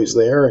coaches know he's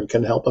there and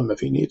can help him if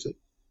he needs it.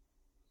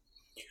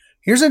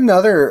 Here's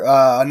another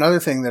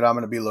thing that I'm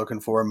going to be looking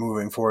for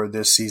moving forward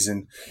this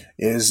season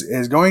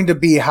is going to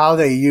be how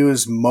they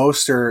use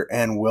Mostert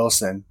and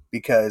Wilson.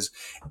 Because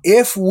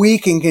if we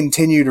can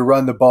continue to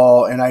run the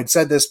ball, and I'd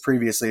said this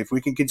previously, if we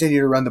can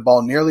continue to run the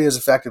ball nearly as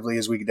effectively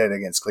as we did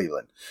against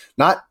Cleveland,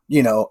 not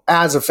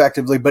as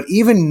effectively, but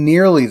even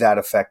nearly that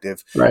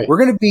effective, right, we're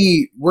going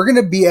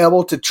to be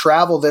able to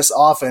travel this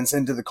offense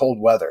into the cold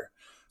weather.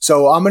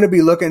 So I'm going to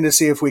be looking to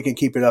see if we can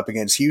keep it up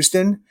against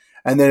Houston.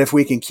 And then if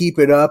we can keep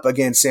it up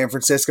against San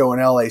Francisco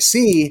and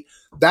LAC,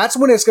 that's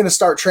when it's going to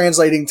start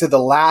translating to the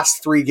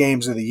last 3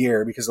 games of the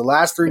year, because the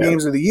last 3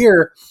 games of the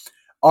year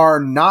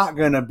are not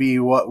going to be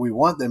what we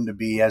want them to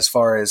be as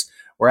far as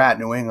we're at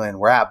New England,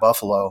 we're at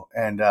Buffalo,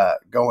 and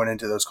going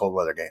into those cold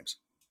weather games.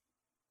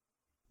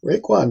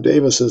 Raekwon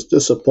Davis has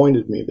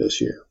disappointed me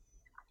this year.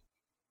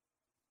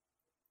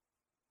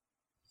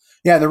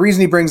 Yeah, the reason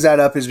he brings that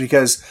up is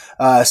because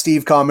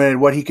Steve commented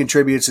what he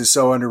contributes is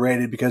so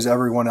underrated because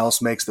everyone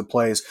else makes the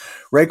plays.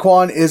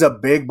 Raekwon is a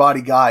big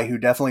body guy who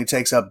definitely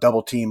takes up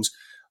double teams.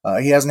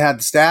 He hasn't had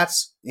the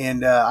stats,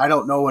 and I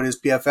don't know what his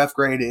PFF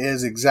grade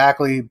is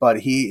exactly,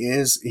 but he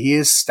is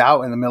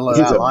stout in the middle of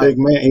that line.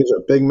 He's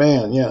a big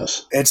man,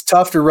 yes. It's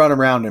tough to run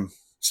around him.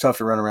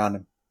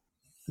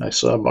 I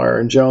saw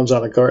Byron Jones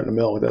on a carton of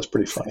milk. That's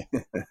pretty funny.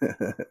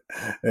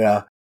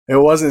 Yeah, it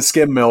wasn't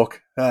skim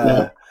milk.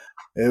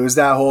 It was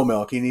that whole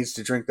milk. He needs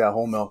to drink that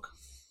whole milk.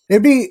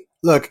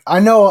 Look,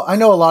 I know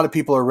a lot of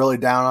people are really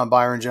down on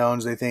Byron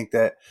Jones. They think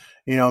that,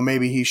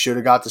 maybe he should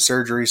have got the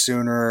surgery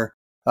sooner.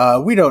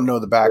 We don't know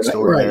the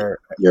backstory there.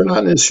 You're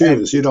not in his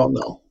shoes. You don't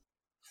know.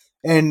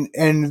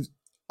 And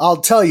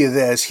I'll tell you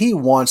this, he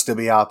wants to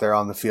be out there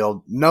on the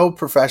field. No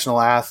professional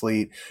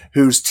athlete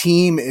whose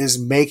team is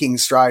making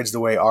strides the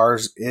way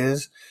ours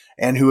is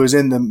and who is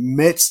in the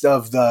midst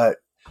of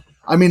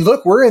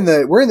look, we're in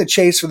the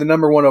chase for the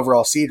number 1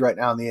 overall seed right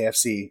now in the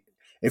AFC.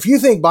 If you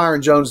think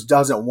Byron Jones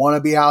doesn't want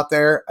to be out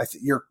there,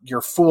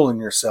 you're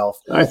fooling yourself.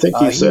 I think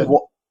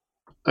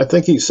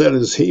he said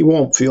he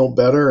won't feel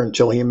better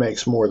until he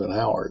makes more than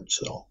Howard.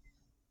 So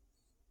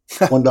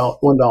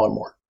 $1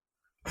 more.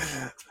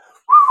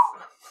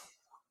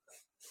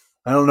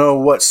 I don't know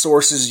what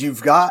sources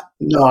you've got.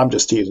 No, I'm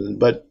just teasing.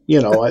 But,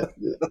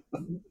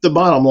 the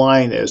bottom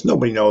line is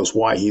nobody knows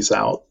why he's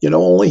out.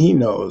 Only he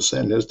knows,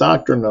 and his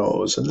doctor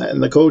knows,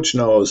 and the coach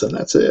knows, and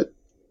that's it.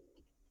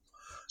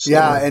 So,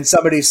 yeah, and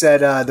somebody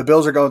said the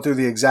Bills are going through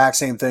the exact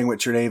same thing with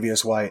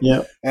Tre'Davious White.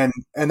 Yeah. And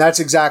that's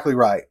exactly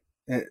right.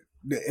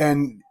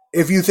 And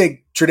if you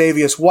think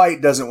Tre'Davious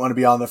White doesn't want to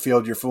be on the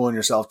field, you're fooling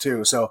yourself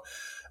too. So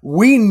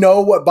We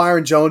know what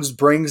Byron Jones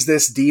brings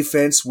this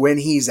defense when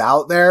he's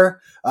out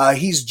there.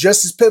 He's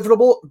just as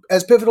pivotal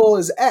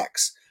as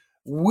X.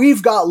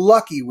 We've got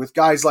lucky with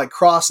guys like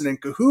Crossan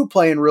and Kahoo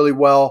playing really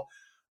well.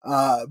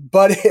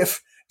 But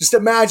just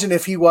imagine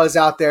if he was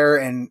out there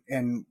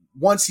and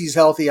once he's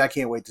healthy, I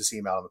can't wait to see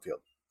him out on the field.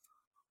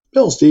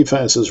 Bill's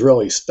defense is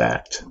really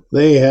stacked.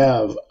 They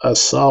have a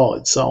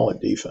solid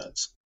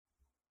defense.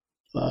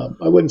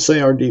 I wouldn't say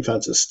our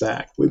defense is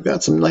stacked. We've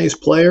got some nice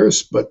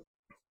players, but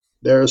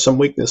there are some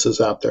weaknesses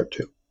out there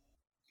too.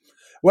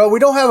 Well, we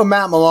don't have a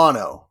Matt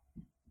Milano,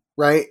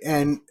 right?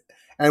 And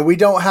we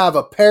don't have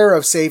a pair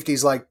of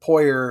safeties like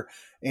Poyer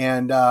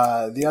and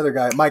the other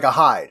guy, Micah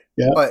Hyde.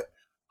 Yeah. But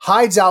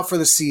Hyde's out for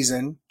the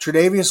season.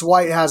 Tre'Davious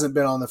White hasn't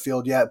been on the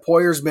field yet.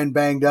 Poyer's been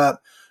banged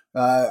up.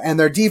 And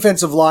their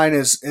defensive line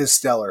is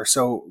stellar.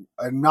 So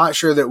I'm not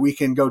sure that we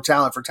can go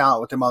talent for talent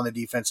with them on the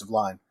defensive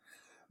line.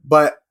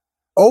 But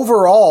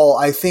overall,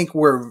 I think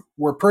we're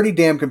pretty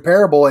damn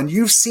comparable. And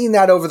you've seen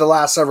that over the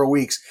last several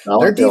weeks.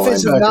 Their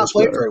defense has not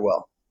played very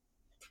well.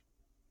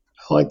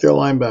 I like their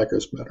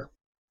linebackers better.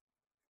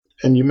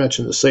 And you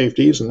mentioned the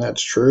safeties, and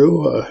that's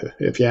true.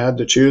 If you had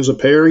to choose a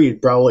pair,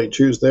 you'd probably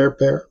choose their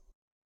pair.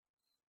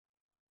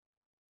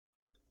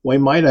 We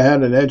might have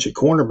had an edge at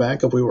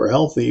cornerback if we were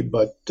healthy,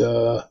 but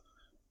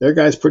their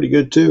guy's pretty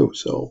good too.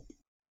 So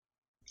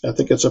I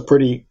think it's a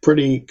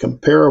pretty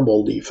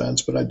comparable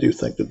defense, but I do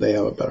think that they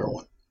have a better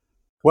one.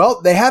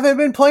 Well, they haven't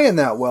been playing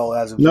that well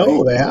as of late.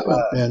 No, they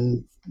haven't.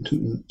 And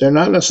they're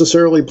not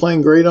necessarily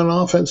playing great on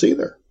offense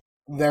either.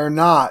 They're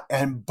not,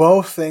 and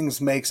both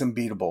things makes them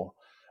beatable.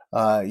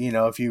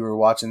 If you were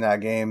watching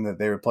that game that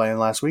they were playing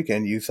last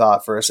weekend, you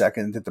thought for a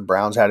second that the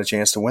Browns had a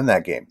chance to win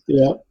that game.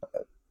 Yeah.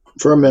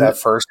 For a minute. That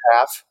first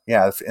half.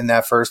 Yeah, in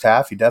that first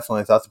half, you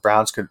definitely thought the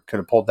Browns could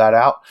have pulled that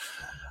out.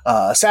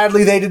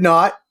 Sadly, they did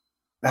not.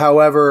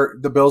 However,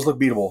 the Bills look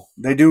beatable.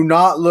 They do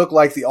not look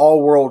like the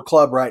all-world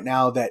club right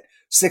now that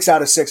 6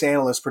 out of 6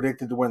 analysts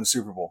predicted to win the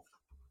Super Bowl.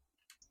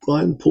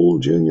 Glenn Poole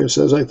Jr.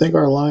 says, I think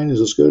our line is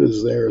as good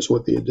as theirs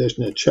with the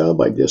addition of Chubb.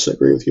 I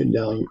disagree with you,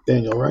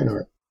 Daniel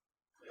Reinhardt.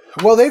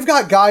 Well, they've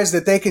got guys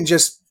that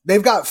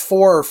they've got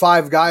 4 or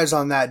 5 guys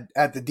on that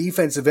at the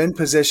defensive end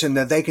position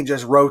that they can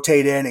just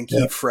rotate in and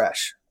keep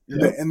fresh.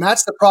 Yep. And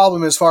that's the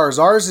problem as far as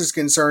ours is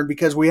concerned,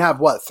 because we have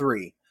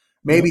 3,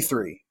 maybe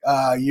 3.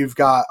 You've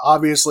got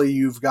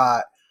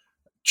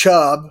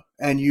Chubb,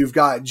 and you've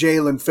got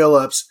Jalen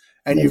Phillips,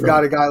 and you've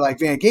got a guy like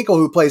Van Ginkel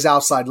who plays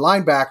outside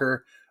linebacker.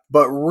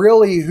 But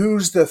really,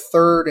 who's the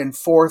 3rd and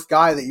 4th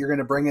guy that you're going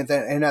to bring in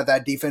at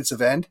that defensive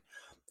end?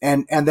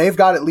 And they've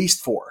got at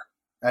least 4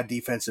 at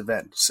defensive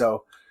end.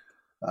 So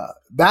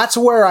that's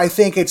where I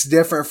think it's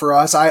different for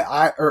us.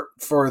 Or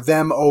for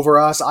them over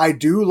us. I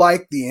do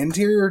like the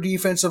interior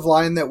defensive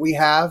line that we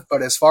have,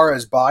 but as far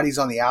as bodies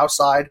on the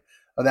outside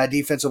of that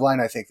defensive line,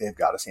 I think they've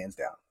got us hands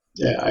down.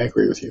 Yeah, I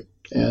agree with you.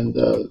 And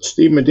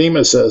Steve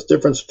Medema says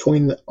difference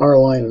between our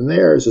line and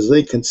theirs is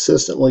they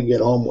consistently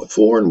get home with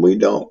 4 and we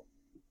don't.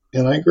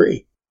 And I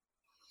agree.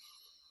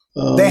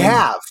 They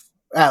have,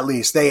 at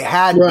least. They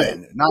had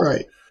been.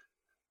 Right.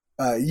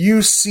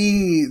 You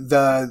see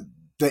the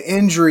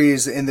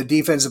injuries in the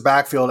defensive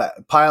backfield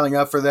piling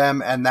up for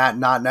them, and that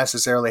not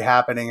necessarily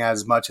happening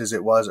as much as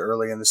it was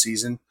early in the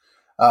season,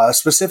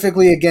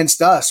 specifically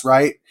against us,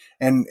 right?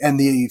 And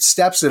the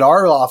steps that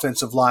our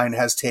offensive line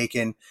has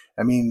taken.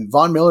 I mean,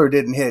 Von Miller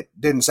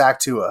didn't sack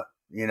Tua,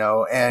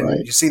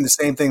 and you've seen the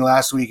same thing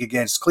last week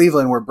against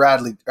Cleveland,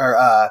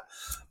 where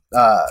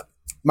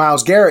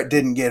Myles Garrett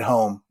didn't get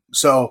home.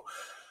 So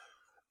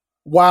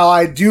while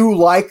I do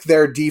like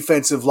their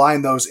defensive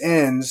line, those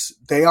ends,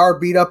 they are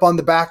beat up on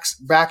the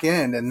back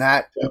end, and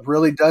that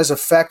really does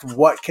affect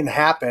what can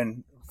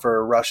happen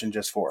for rushing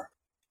just 4.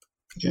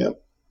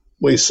 Yep.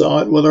 We saw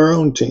it with our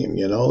own team,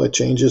 it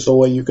changes the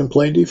way you can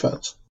play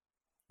defense.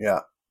 Yeah.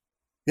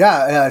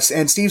 Yeah,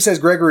 and Steve says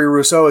Gregory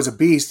Rousseau is a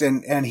beast,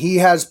 and he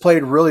has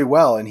played really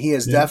well, and he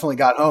has definitely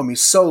got home.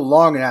 He's so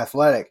long and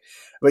athletic,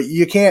 but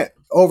you can't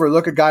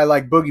overlook a guy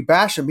like Boogie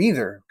Basham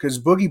either,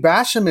 because Boogie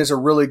Basham is a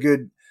really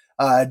good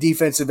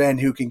defensive end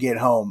who can get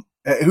home,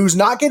 who's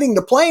not getting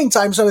the playing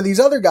time some of these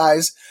other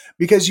guys,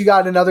 because you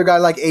got another guy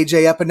like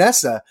AJ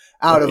Epinesa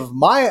out of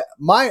my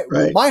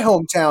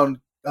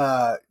hometown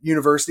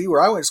university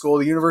where I went to school,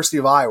 the University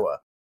of Iowa.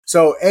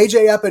 So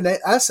AJ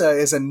Epinesa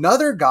is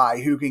another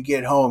guy who can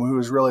get home, who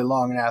is really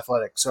long and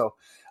athletic. So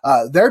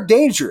they're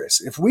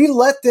dangerous. If we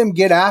let them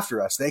get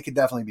after us, they could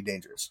definitely be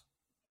dangerous.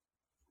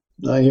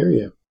 I hear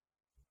you.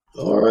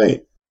 All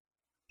right.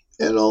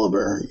 Ed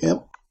Oliver.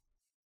 Yep.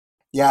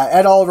 Yeah,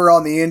 Ed Oliver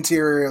on the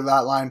interior of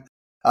that line.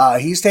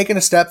 He's taken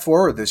a step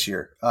forward this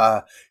year.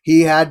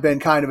 He had been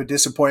kind of a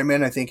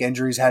disappointment. I think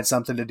injuries had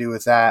something to do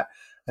with that.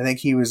 I think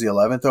he was the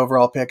 11th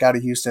overall pick out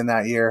of Houston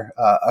that year,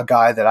 a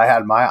guy that I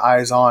had my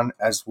eyes on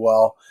as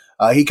well.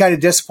 He kind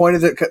of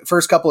disappointed the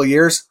first couple of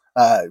years,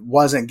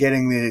 wasn't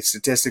getting the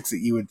statistics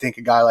that you would think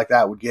a guy like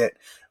that would get,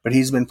 but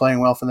he's been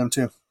playing well for them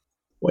too.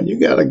 When you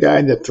got a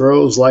guy that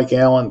throws like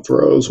Allen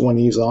throws when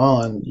he's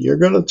on, you're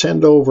going to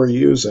tend to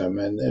overuse him,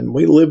 and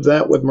we lived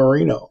that with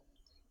Marino.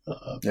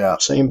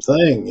 Same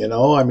thing,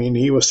 I mean,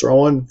 he was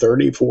throwing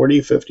 30,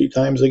 40, 50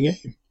 times a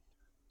game.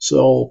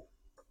 So,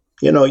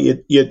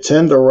 you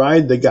tend to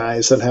ride the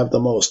guys that have the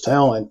most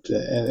talent,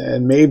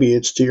 and maybe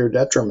it's to your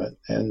detriment.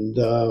 And,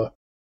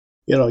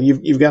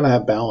 you've got to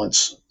have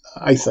balance,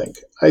 I think.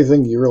 I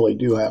think you really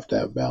do have to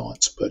have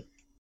balance, but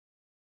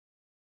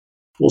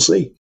we'll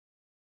see.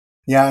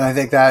 Yeah, and I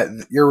think that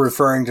you're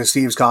referring to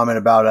Steve's comment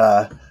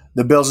about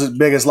the Bills'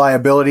 biggest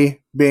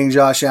liability being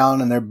Josh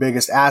Allen and their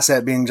biggest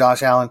asset being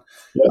Josh Allen.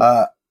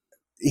 Yep.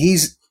 He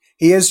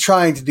is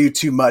trying to do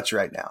too much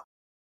right now.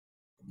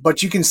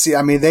 But you can see,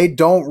 I mean, they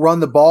don't run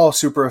the ball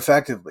super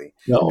effectively.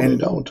 No, they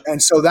don't. And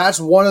so that's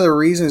one of the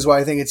reasons why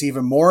I think it's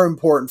even more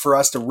important for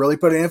us to really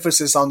put an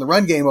emphasis on the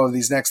run game over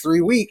these next 3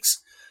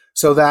 weeks,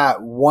 so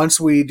that once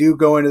we do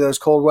go into those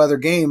cold weather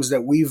games,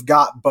 that we've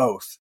got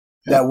both.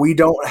 Yeah. That we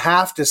don't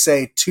have to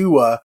say,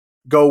 Tua,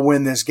 go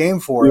win this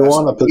game for us. You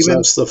want to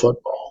possess the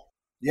football.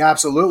 Yeah,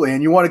 absolutely.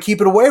 And you want to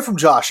keep it away from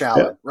Josh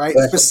Allen, right?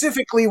 Exactly.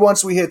 Specifically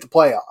once we hit the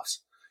playoffs.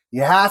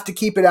 You have to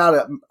keep it out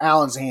of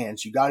Allen's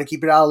hands. You got to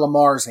keep it out of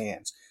Lamar's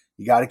hands.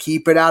 You got to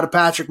keep it out of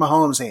Patrick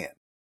Mahomes' hand,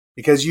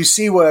 because you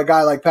see what a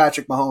guy like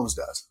Patrick Mahomes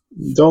does.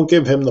 Don't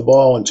give him the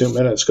ball in 2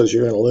 minutes, because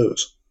you're going to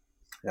lose.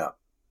 Yeah.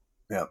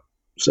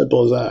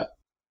 Simple as that.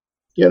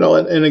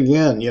 And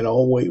again,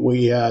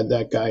 we had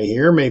that guy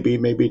here.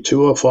 Maybe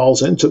Tua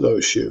falls into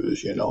those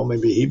shoes.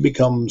 Maybe he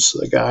becomes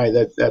a guy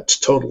that's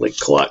totally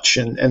clutch,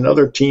 and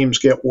other teams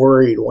get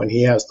worried when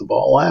he has the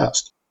ball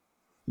last.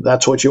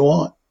 That's what you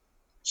want.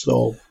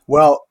 So,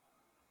 well,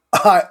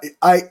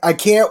 I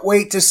can't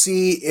wait to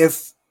see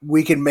if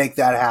we can make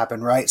that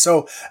happen, right?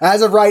 So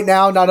as of right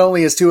now, not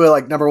only is Tua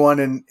like number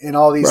one in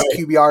all these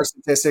QBR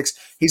statistics,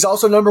 he's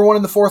also number one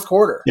in the fourth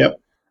quarter. Yep.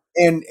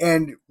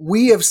 And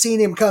we have seen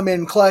him come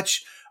in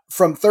clutch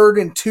from 3rd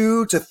and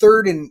 2 to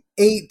 3rd and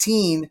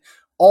 18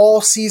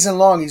 all season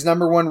long. He's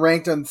number one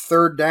ranked on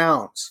third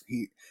downs.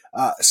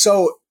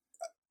 So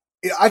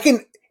I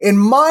can, in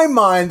my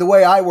mind, the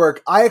way I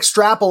work, I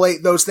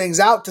extrapolate those things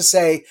out to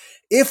say,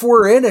 if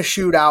we're in a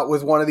shootout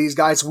with one of these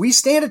guys, we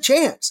stand a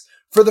chance.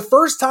 For the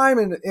first time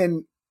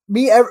in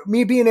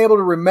me being able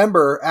to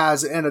remember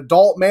as an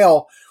adult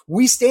male,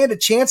 we stand a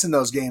chance in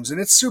those games, and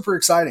it's super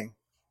exciting.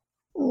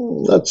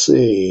 Let's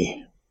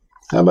see.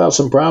 How about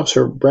some props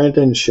for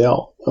Brandon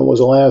Shell? When was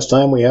the last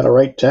time we had a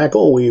right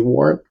tackle we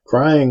weren't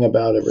crying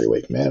about every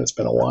week? Man, it's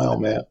been a while,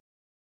 Matt.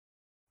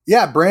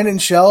 Yeah, Brandon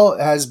Shell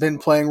has been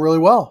playing really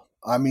well.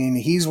 I mean,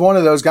 he's one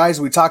of those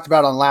guys we talked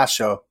about on last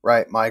show,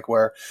 right, Mike,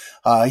 where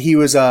he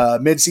was a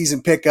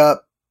midseason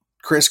pickup.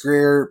 Chris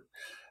Greer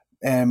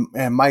and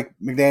Mike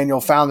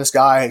McDaniel found this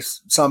guy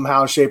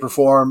somehow, shape, or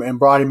form and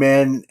brought him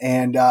in,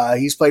 and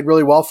he's played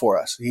really well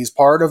for us. He's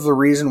part of the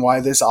reason why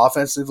this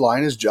offensive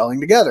line is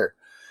gelling together.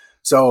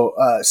 So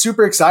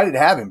super excited to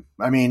have him.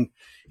 I mean,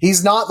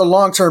 he's not the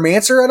long-term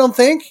answer, I don't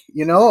think.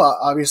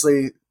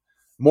 Obviously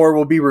more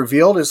will be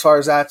revealed as far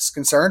as that's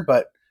concerned,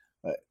 but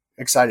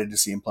excited to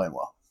see him playing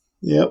well.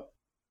 Yep.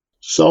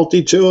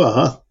 Salty Tua,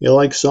 huh? You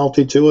like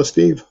Salty Tua,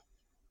 Steve?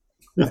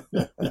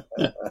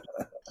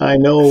 I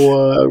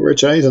know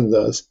Rich Eisen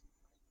does.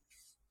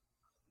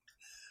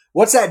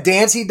 What's that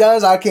dance he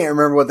does? I can't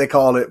remember what they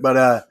called it,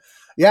 but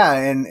yeah,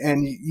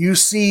 and you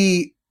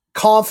see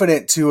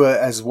confident Tua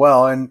as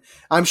well. And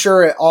I'm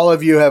sure all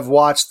of you have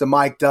watched the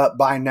Mic'd Up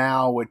by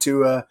now with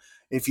Tua.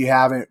 If you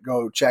haven't,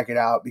 go check it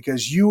out,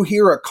 because you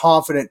hear a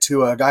confident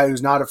Tua, a guy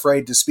who's not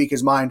afraid to speak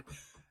his mind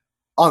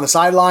on the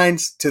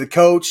sidelines, to the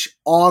coach,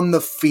 on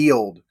the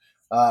field.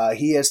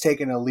 He has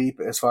taken a leap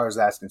as far as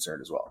that's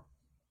concerned as well.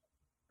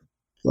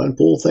 Glenn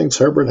Poole thinks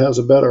Herbert has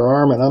a better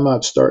arm, and I'm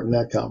not starting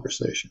that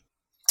conversation.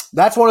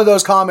 That's one of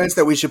those comments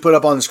that we should put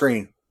up on the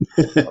screen.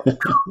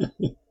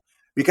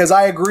 Because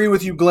I agree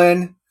with you,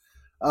 Glenn.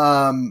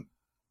 And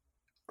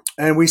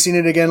we seen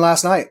it again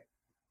last night.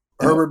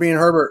 Herbert being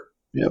Herbert.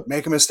 Yep.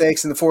 Making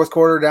mistakes in the fourth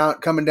quarter,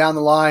 coming down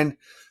the line,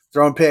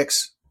 throwing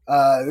picks.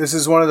 This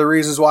is one of the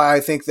reasons why I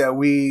think that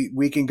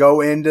we can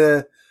go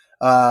into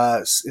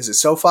is it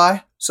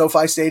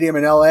SoFi Stadium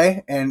in LA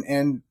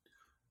and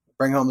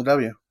bring home the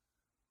W.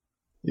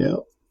 Yeah.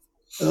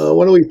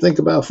 What do we think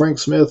about Frank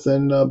Smith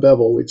and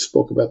Bevel? We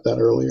spoke about that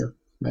earlier,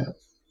 Matt.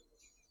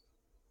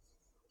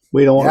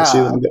 We don't want to see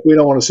them. We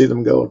don't want to see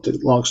them go. To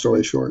long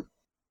story short.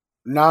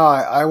 No,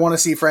 I want to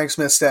see Frank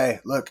Smith stay.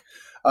 Look,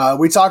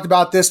 we talked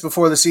about this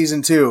before the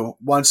season too.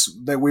 Once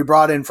that we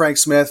brought in Frank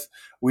Smith,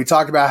 we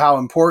talked about how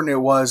important it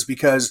was,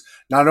 because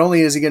not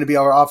only is he going to be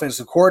our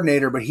offensive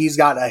coordinator, but he's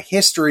got a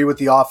history with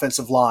the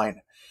offensive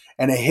line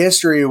and a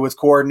history with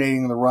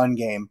coordinating the run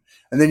game.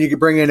 And then you could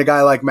bring in a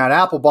guy like Matt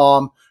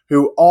Applebaum,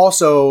 who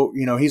also,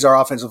 he's our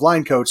offensive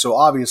line coach, so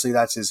obviously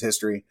that's his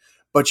history.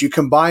 But you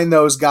combine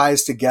those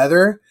guys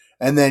together,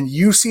 and then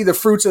you see the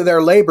fruits of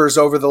their labors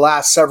over the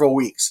last several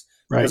weeks.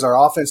 Right. Because our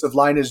offensive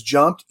line has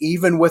jumped,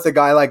 even with a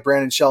guy like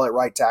Brandon Shell at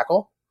right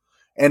tackle,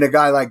 and a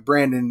guy like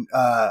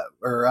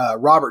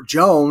Robert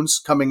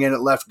Jones coming in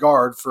at left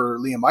guard for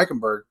Liam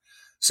Eichenberg.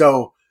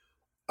 So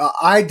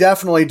I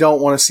definitely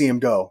don't want to see him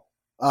go.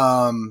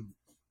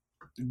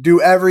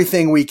 Do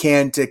everything we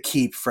can to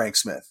keep Frank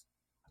Smith.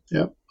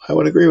 Yep. I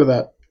would agree with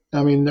that.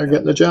 I mean, they're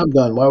getting the job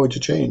done. Why would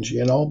you change?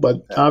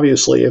 But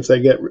obviously, if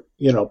they get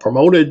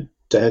promoted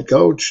to head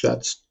coach,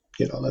 that's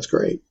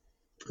great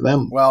for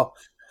them. Well,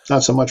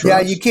 not so much for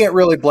us. You can't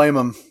really blame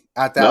them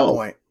at that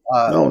point.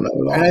 No, not at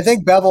all. And I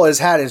think Bevel has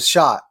had his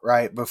shot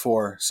right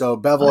before. So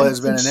Bevel has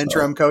been an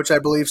interim coach, I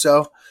believe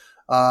so.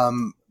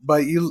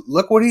 But you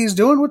look what he's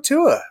doing with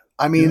Tua.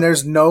 I mean,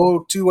 there's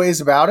no two ways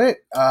about it.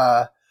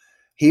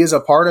 He is a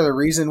part of the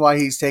reason why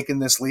he's taken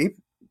this leap,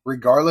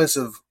 regardless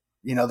of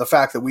the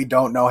fact that we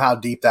don't know how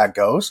deep that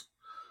goes.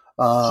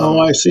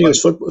 I see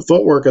his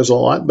footwork is a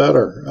lot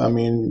better. I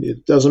mean,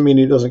 it doesn't mean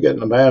he doesn't get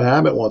in a bad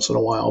habit once in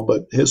a while,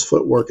 but his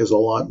footwork is a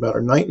lot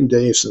better, night and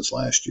day since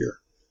last year.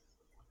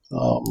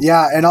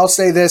 And I'll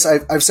say this: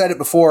 I've said it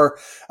before.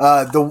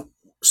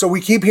 So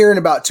we keep hearing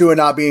about Tua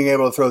not being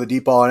able to throw the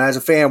deep ball, and as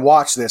a fan,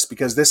 watch this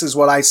because this is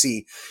what I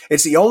see.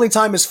 It's the only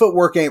time his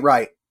footwork ain't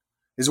right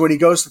is when he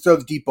goes to throw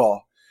the deep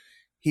ball.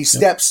 He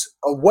steps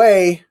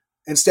away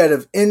instead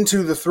of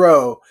into the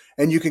throw,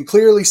 and you can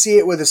clearly see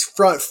it with his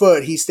front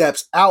foot. He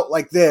steps out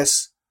like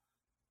this,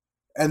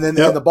 and then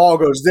and the ball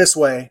goes this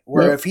way.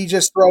 Where if he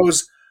just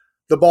throws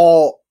the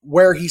ball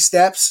where he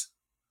steps,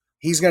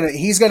 he's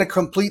gonna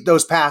complete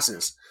those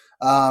passes.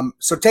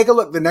 So take a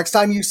look. The next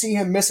time you see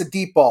him miss a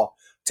deep ball,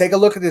 take a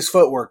look at his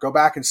footwork. Go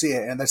back and see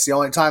it. And that's the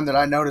only time that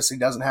I notice he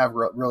doesn't have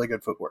really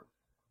good footwork.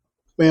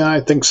 Yeah, I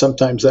think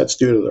sometimes that's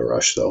due to the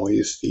rush, though.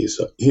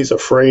 He's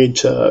afraid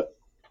to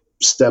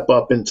step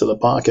up into the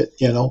pocket,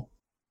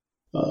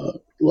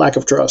 lack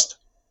of trust.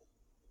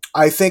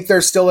 I think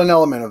there's still an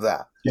element of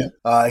that.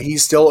 Yeah.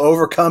 He's still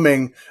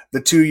overcoming the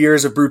 2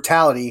 years of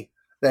brutality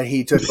that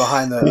he took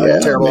behind the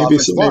terrible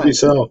offensive line. Maybe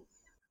so.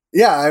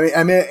 Yeah,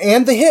 I mean,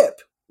 and the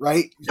hip,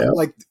 right? Yeah.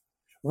 Like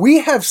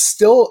we've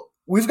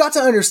got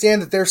to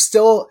understand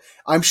that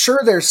I'm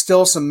sure there's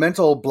still some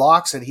mental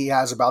blocks that he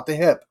has about the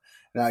hip.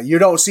 Now, you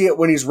don't see it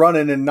when he's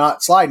running and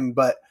not sliding,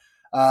 but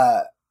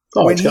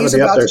when it's he's be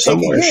about up there to take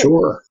somewhere, a hit,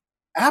 sure.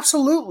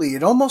 Absolutely.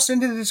 It almost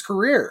ended his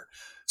career.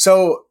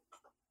 So,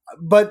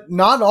 but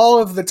not all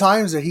of the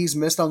times that he's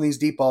missed on these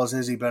deep balls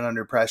has he been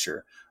under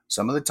pressure.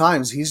 Some of the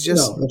times he's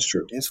just, that's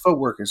true. His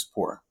footwork is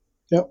poor.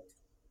 Yep,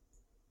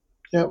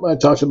 I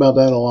talked about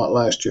that a lot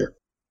last year.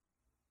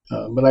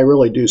 But I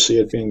really do see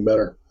it being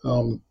better.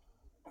 And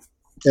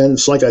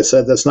it's like I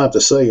said, that's not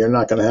to say you're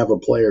not going to have a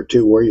play or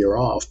two where you're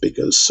off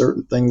because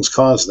certain things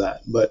cause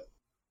that. But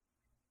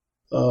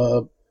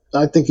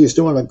I think he's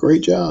doing a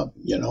great job,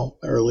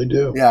 I really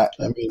do. Yeah.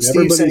 I mean,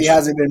 Steve said he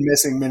hasn't been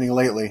missing many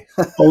lately.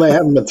 Well, they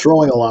haven't been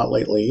throwing a lot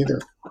lately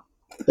either.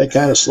 They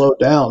kind of slowed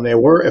down. They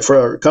were,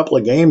 for a couple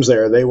of games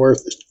there, they were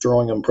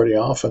throwing them pretty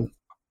often.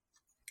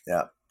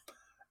 Yeah.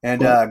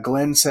 And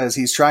Glenn says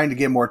he's trying to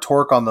get more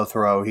torque on the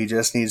throw. He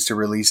just needs to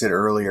release it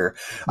earlier.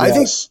 Yes. I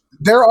think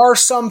there are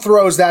some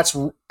throws that's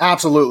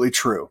absolutely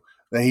true,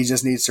 that he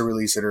just needs to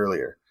release it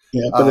earlier.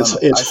 Yeah, but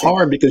it's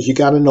hard because you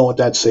got to know what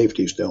that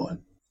safety's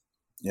doing.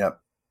 Yep.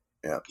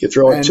 Yeah. You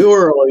throw it too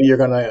early, you're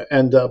going to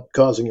end up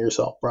causing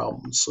yourself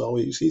problems. So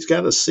he's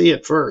got to see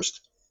it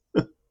first.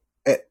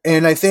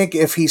 And I think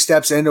if he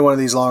steps into one of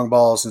these long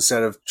balls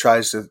instead of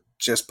tries to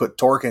just put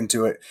torque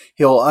into it,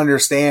 he'll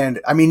understand.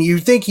 I mean, you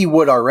think he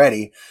would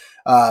already.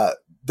 The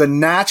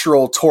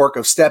natural torque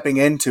of stepping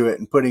into it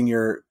and putting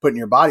your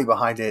body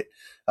behind it,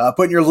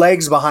 putting your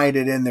legs behind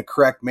it in the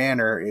correct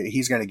manner,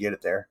 he's going to get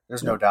it there.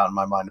 There's no doubt in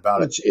my mind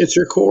about it. It's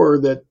your core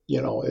that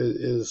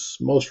is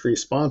most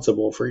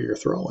responsible for your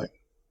throwing.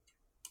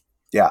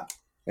 Yeah,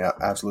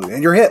 absolutely.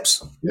 And your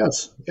hips.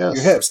 Yes. Your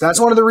hips. That's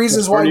one of the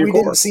reasons why we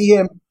didn't see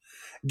him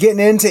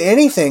getting into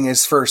anything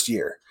his first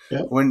year.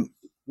 Yep.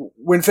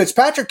 When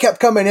Fitzpatrick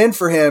kept coming in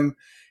for him,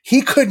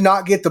 he could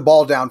not get the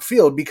ball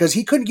downfield because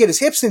he couldn't get his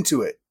hips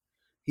into it.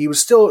 He was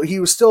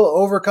still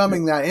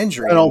overcoming that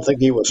injury. I don't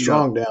think he was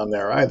strong down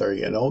there either,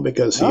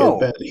 because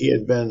he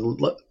had been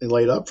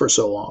laid up for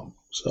so long.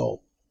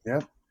 So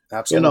yeah.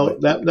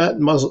 Absolutely.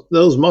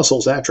 Those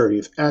muscles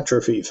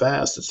atrophy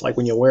fast. It's like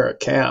when you wear a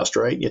cast,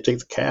 right? You take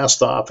the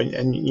cast off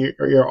and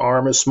your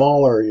arm is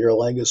smaller, your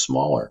leg is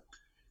smaller.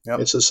 Yep.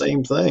 It's the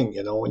same thing.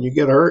 When you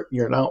get hurt,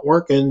 you're not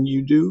working,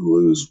 you do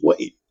lose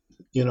weight.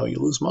 You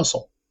lose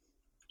muscle.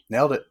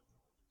 Nailed it.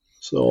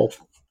 So,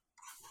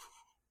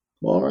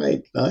 all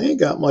right. I ain't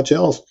got much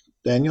else.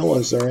 Daniel,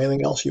 is there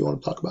anything else you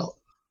want to talk about?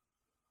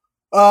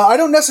 I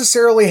don't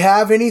necessarily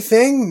have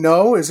anything.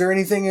 No. Is there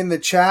anything in the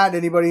chat?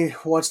 Anybody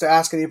wants to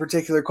ask any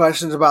particular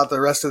questions about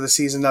the rest of the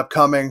season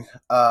upcoming?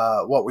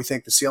 What we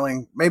think the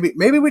ceiling?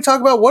 Maybe we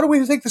talk about what do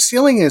we think the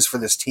ceiling is for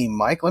this team,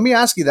 Mike? Let me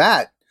ask you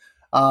that.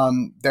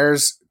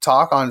 There's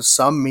talk on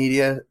some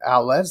media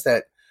outlets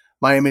that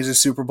Miami is a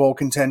Super Bowl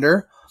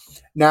contender.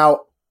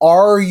 Now,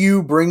 are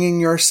you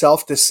bringing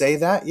yourself to say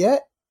that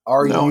yet?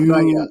 No, not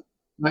yet.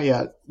 Not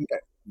yet.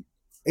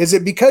 Is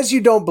it because you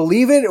don't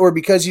believe it or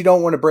because you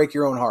don't want to break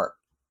your own heart?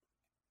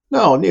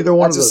 No, neither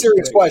one of those. That's a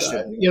serious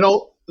question.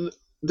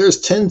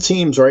 There's 10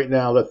 teams right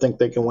now that think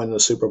they can win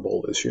the Super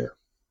Bowl this year.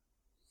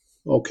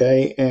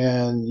 Okay,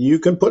 and you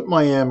can put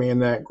Miami in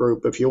that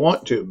group if you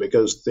want to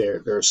because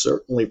they're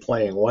certainly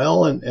playing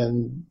well,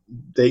 and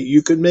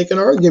you could make an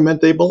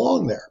argument they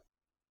belong there.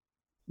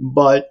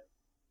 but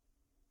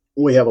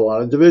we have a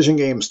lot of division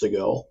games to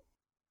go,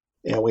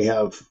 and we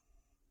have,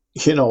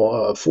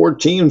 4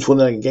 teams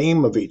within a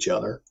game of each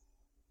other.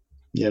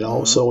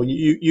 So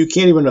you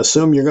can't even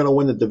assume you're going to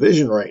win the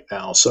division right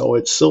now. So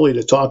it's silly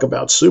to talk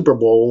about Super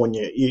Bowl when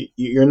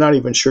you're not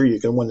even sure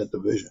you can win the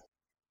division,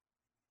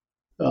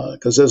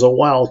 because there's a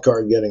wild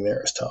card. Getting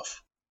there is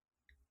tough.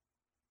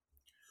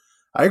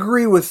 I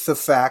agree with the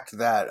fact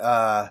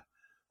that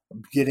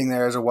getting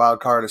there as a wild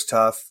card is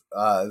tough.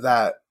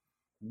 That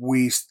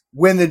we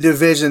win the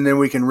division, then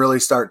we can really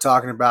start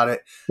talking about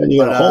it. And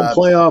you get a home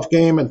playoff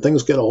game, and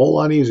things get a whole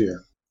lot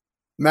easier.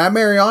 Matt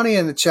Mariani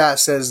in the chat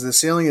says the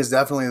ceiling is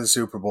definitely the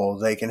Super Bowl.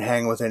 They can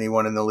hang with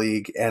anyone in the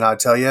league. And I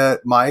tell you,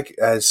 Mike,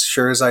 as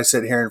sure as I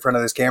sit here in front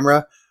of this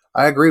camera,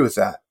 I agree with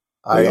that.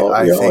 You're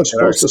always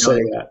supposed to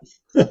say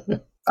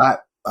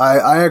that.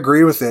 I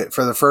agree with it.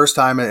 For the first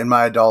time in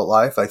my adult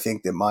life, I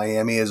think that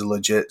Miami is a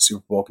legit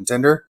Super Bowl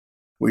contender.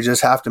 We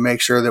just have to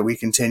make sure that we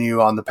continue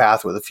on the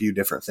path with a few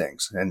different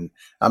things. And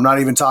I'm not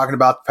even talking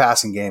about the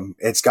passing game.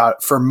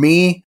 For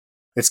me,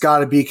 it's got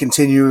to be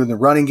continue in the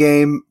running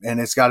game, and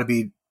it's got to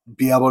be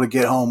able to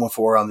get home with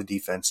 4 on the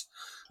defense.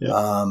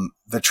 Yeah.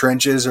 The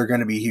trenches are going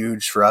to be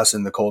huge for us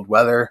in the cold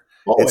weather.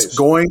 Always. It's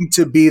going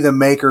to be the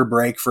make or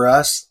break for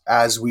us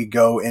as we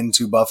go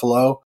into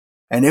Buffalo.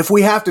 And if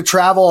we have to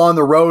travel on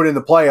the road in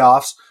the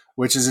playoffs,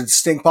 which is a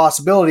distinct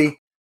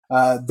possibility,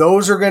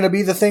 those are going to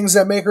be the things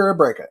that make or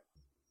break it.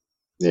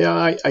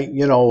 Yeah,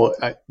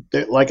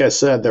 like I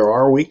said, there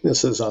are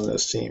weaknesses on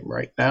this team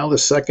right now. The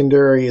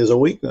secondary is a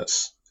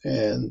weakness,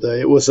 and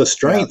it was a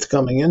strength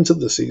coming into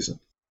the season.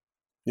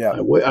 Yeah,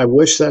 I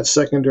wish that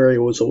secondary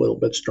was a little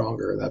bit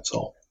stronger. That's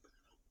all,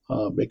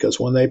 because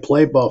when they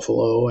play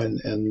Buffalo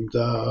and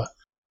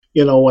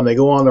when they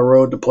go on the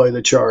road to play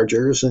the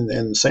Chargers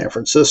and San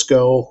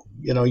Francisco,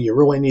 you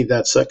really need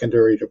that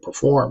secondary to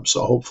perform.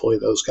 So hopefully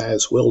those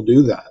guys will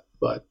do that.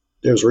 But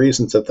there's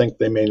reason to think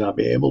they may not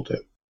be able to.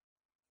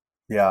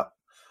 Yeah.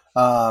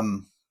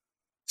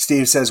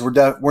 Steve says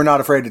we're not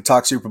afraid to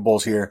talk Super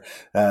Bowls here.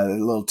 A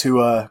little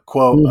Tua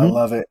quote. Mm-hmm. I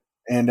love it.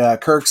 And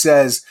Kirk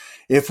says,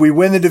 if we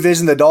win the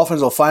division, the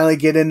Dolphins will finally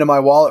get into my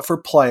wallet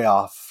for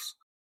playoffs.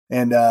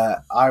 And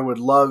I would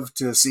love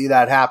to see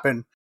that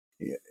happen.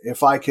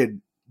 If I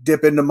could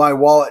dip into my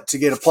wallet to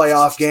get a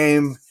playoff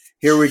game,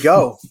 here we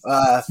go.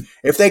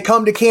 If they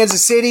come to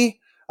Kansas City,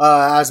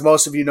 as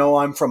most of you know,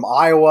 I'm from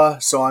Iowa,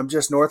 so I'm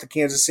just north of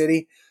Kansas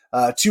City.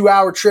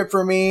 2-hour trip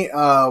for me.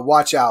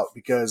 Watch out,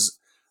 because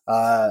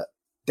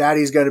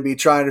Daddy's going to be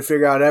trying to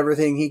figure out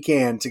everything he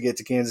can to get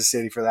to Kansas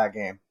City for that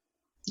game.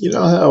 You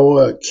know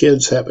how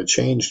kids have a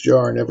change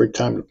jar, and every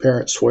time the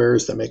parent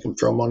swears, they make them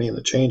throw money in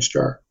the change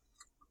jar?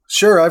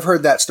 Sure, I've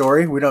heard that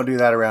story. We don't do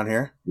that around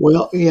here.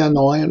 Well, yeah,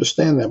 no, I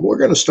understand that. But we're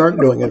going to start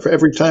doing it for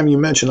every time you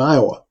mention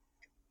Iowa.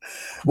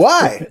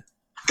 Why?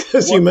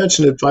 Because you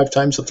mentioned it 5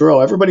 times a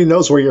throw. Everybody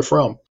knows where you're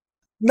from.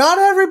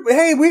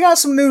 Hey, we got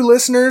some new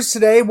listeners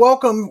today.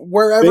 Welcome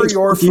wherever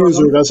you're from.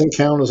 User doesn't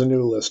count as a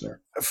new listener.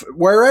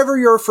 Wherever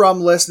you're from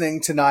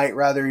listening tonight,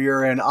 whether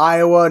you're in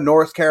Iowa,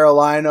 North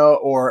Carolina,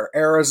 or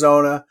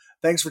Arizona,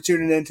 thanks for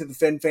tuning in to the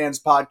Fin Fans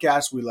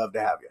podcast. We love to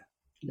have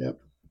you. Yep.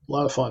 A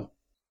lot of fun.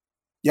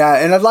 Yeah,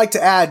 and I'd like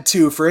to add,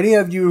 too, for any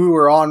of you who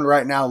are on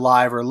right now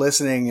live or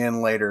listening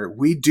in later,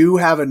 we do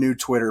have a new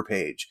Twitter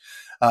page.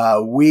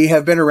 We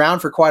have been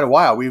around for quite a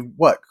while. We've,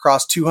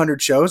 crossed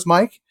 200 shows,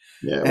 Mike?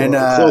 Yeah, and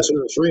closer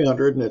to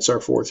 300, and it's our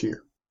 4th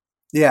year.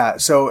 Yeah,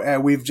 so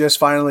we've just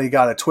finally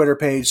got a Twitter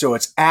page, so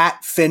it's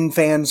at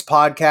FinFans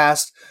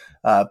Podcast.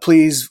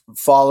 Please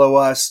follow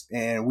us,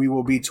 and we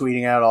will be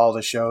tweeting out all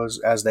the shows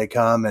as they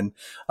come, and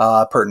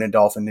pertinent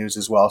Dolphin news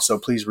as well. So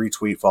please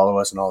retweet, follow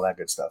us, and all that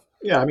good stuff.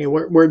 Yeah, I mean,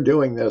 we're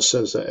doing this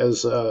as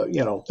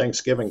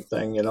Thanksgiving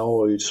thing.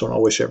 We just want to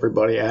wish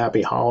everybody a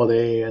happy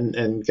holiday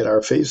and get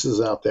our faces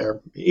out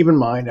there. Even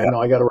mine. I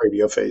know I got a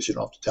radio face. You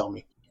don't have to tell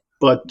me,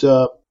 but.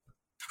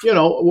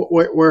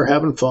 We're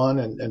having fun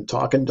and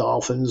talking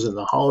Dolphins, and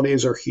the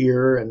holidays are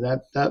here, and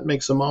that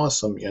makes them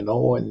awesome, and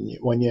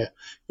when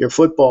your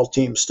football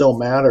team still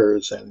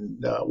matters,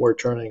 and we're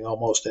turning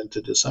almost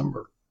into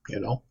December,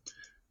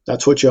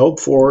 that's what you hope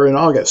for in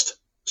August.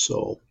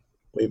 So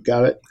we've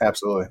got it.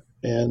 Absolutely.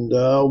 And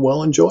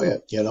we'll enjoy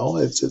it.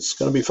 It's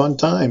going to be fun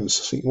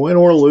times. Win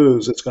or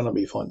lose, it's going to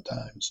be fun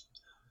times.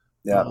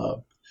 Yeah.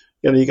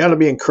 You got to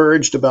be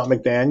encouraged about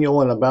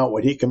McDaniel and about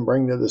what he can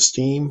bring to this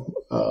team.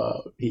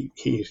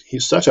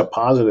 He's such a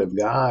positive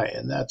guy,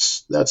 and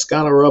that's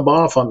got to rub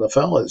off on the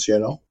fellas.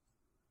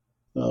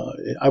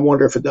 I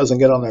wonder if it doesn't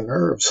get on their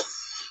nerves.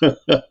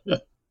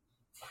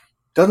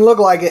 Doesn't look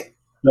like it.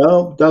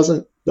 No,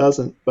 doesn't.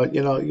 But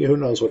who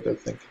knows what they're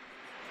thinking.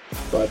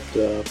 But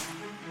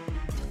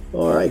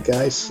all right,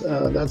 guys,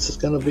 that's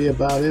going to be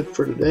about it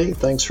for today.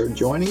 Thanks for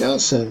joining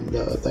us, and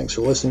thanks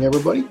for listening,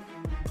 everybody.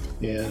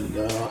 And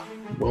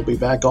we'll be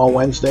back all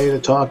Wednesday to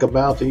talk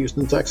about the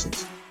Houston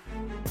Texans.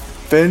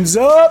 Fins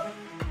up!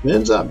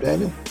 Fins up,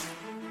 Daniel.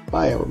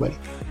 Bye, everybody.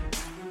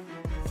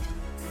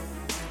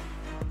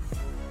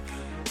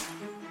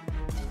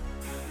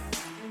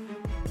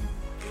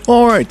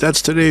 All right,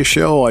 that's today's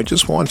show. I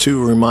just want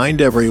to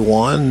remind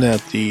everyone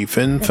that the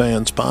Fin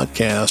Fans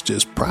podcast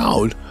is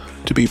proud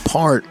to be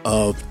part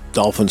of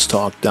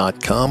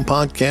DolphinsTalk.com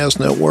podcast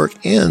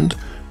network and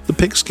the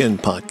Pigskin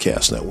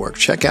Podcast Network.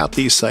 Check out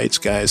these sites,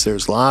 guys.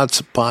 There's lots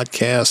of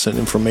podcasts and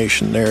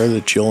information there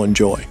that you'll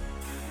enjoy.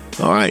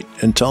 All right,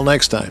 until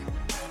next time,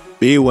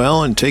 be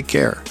well and take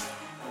care.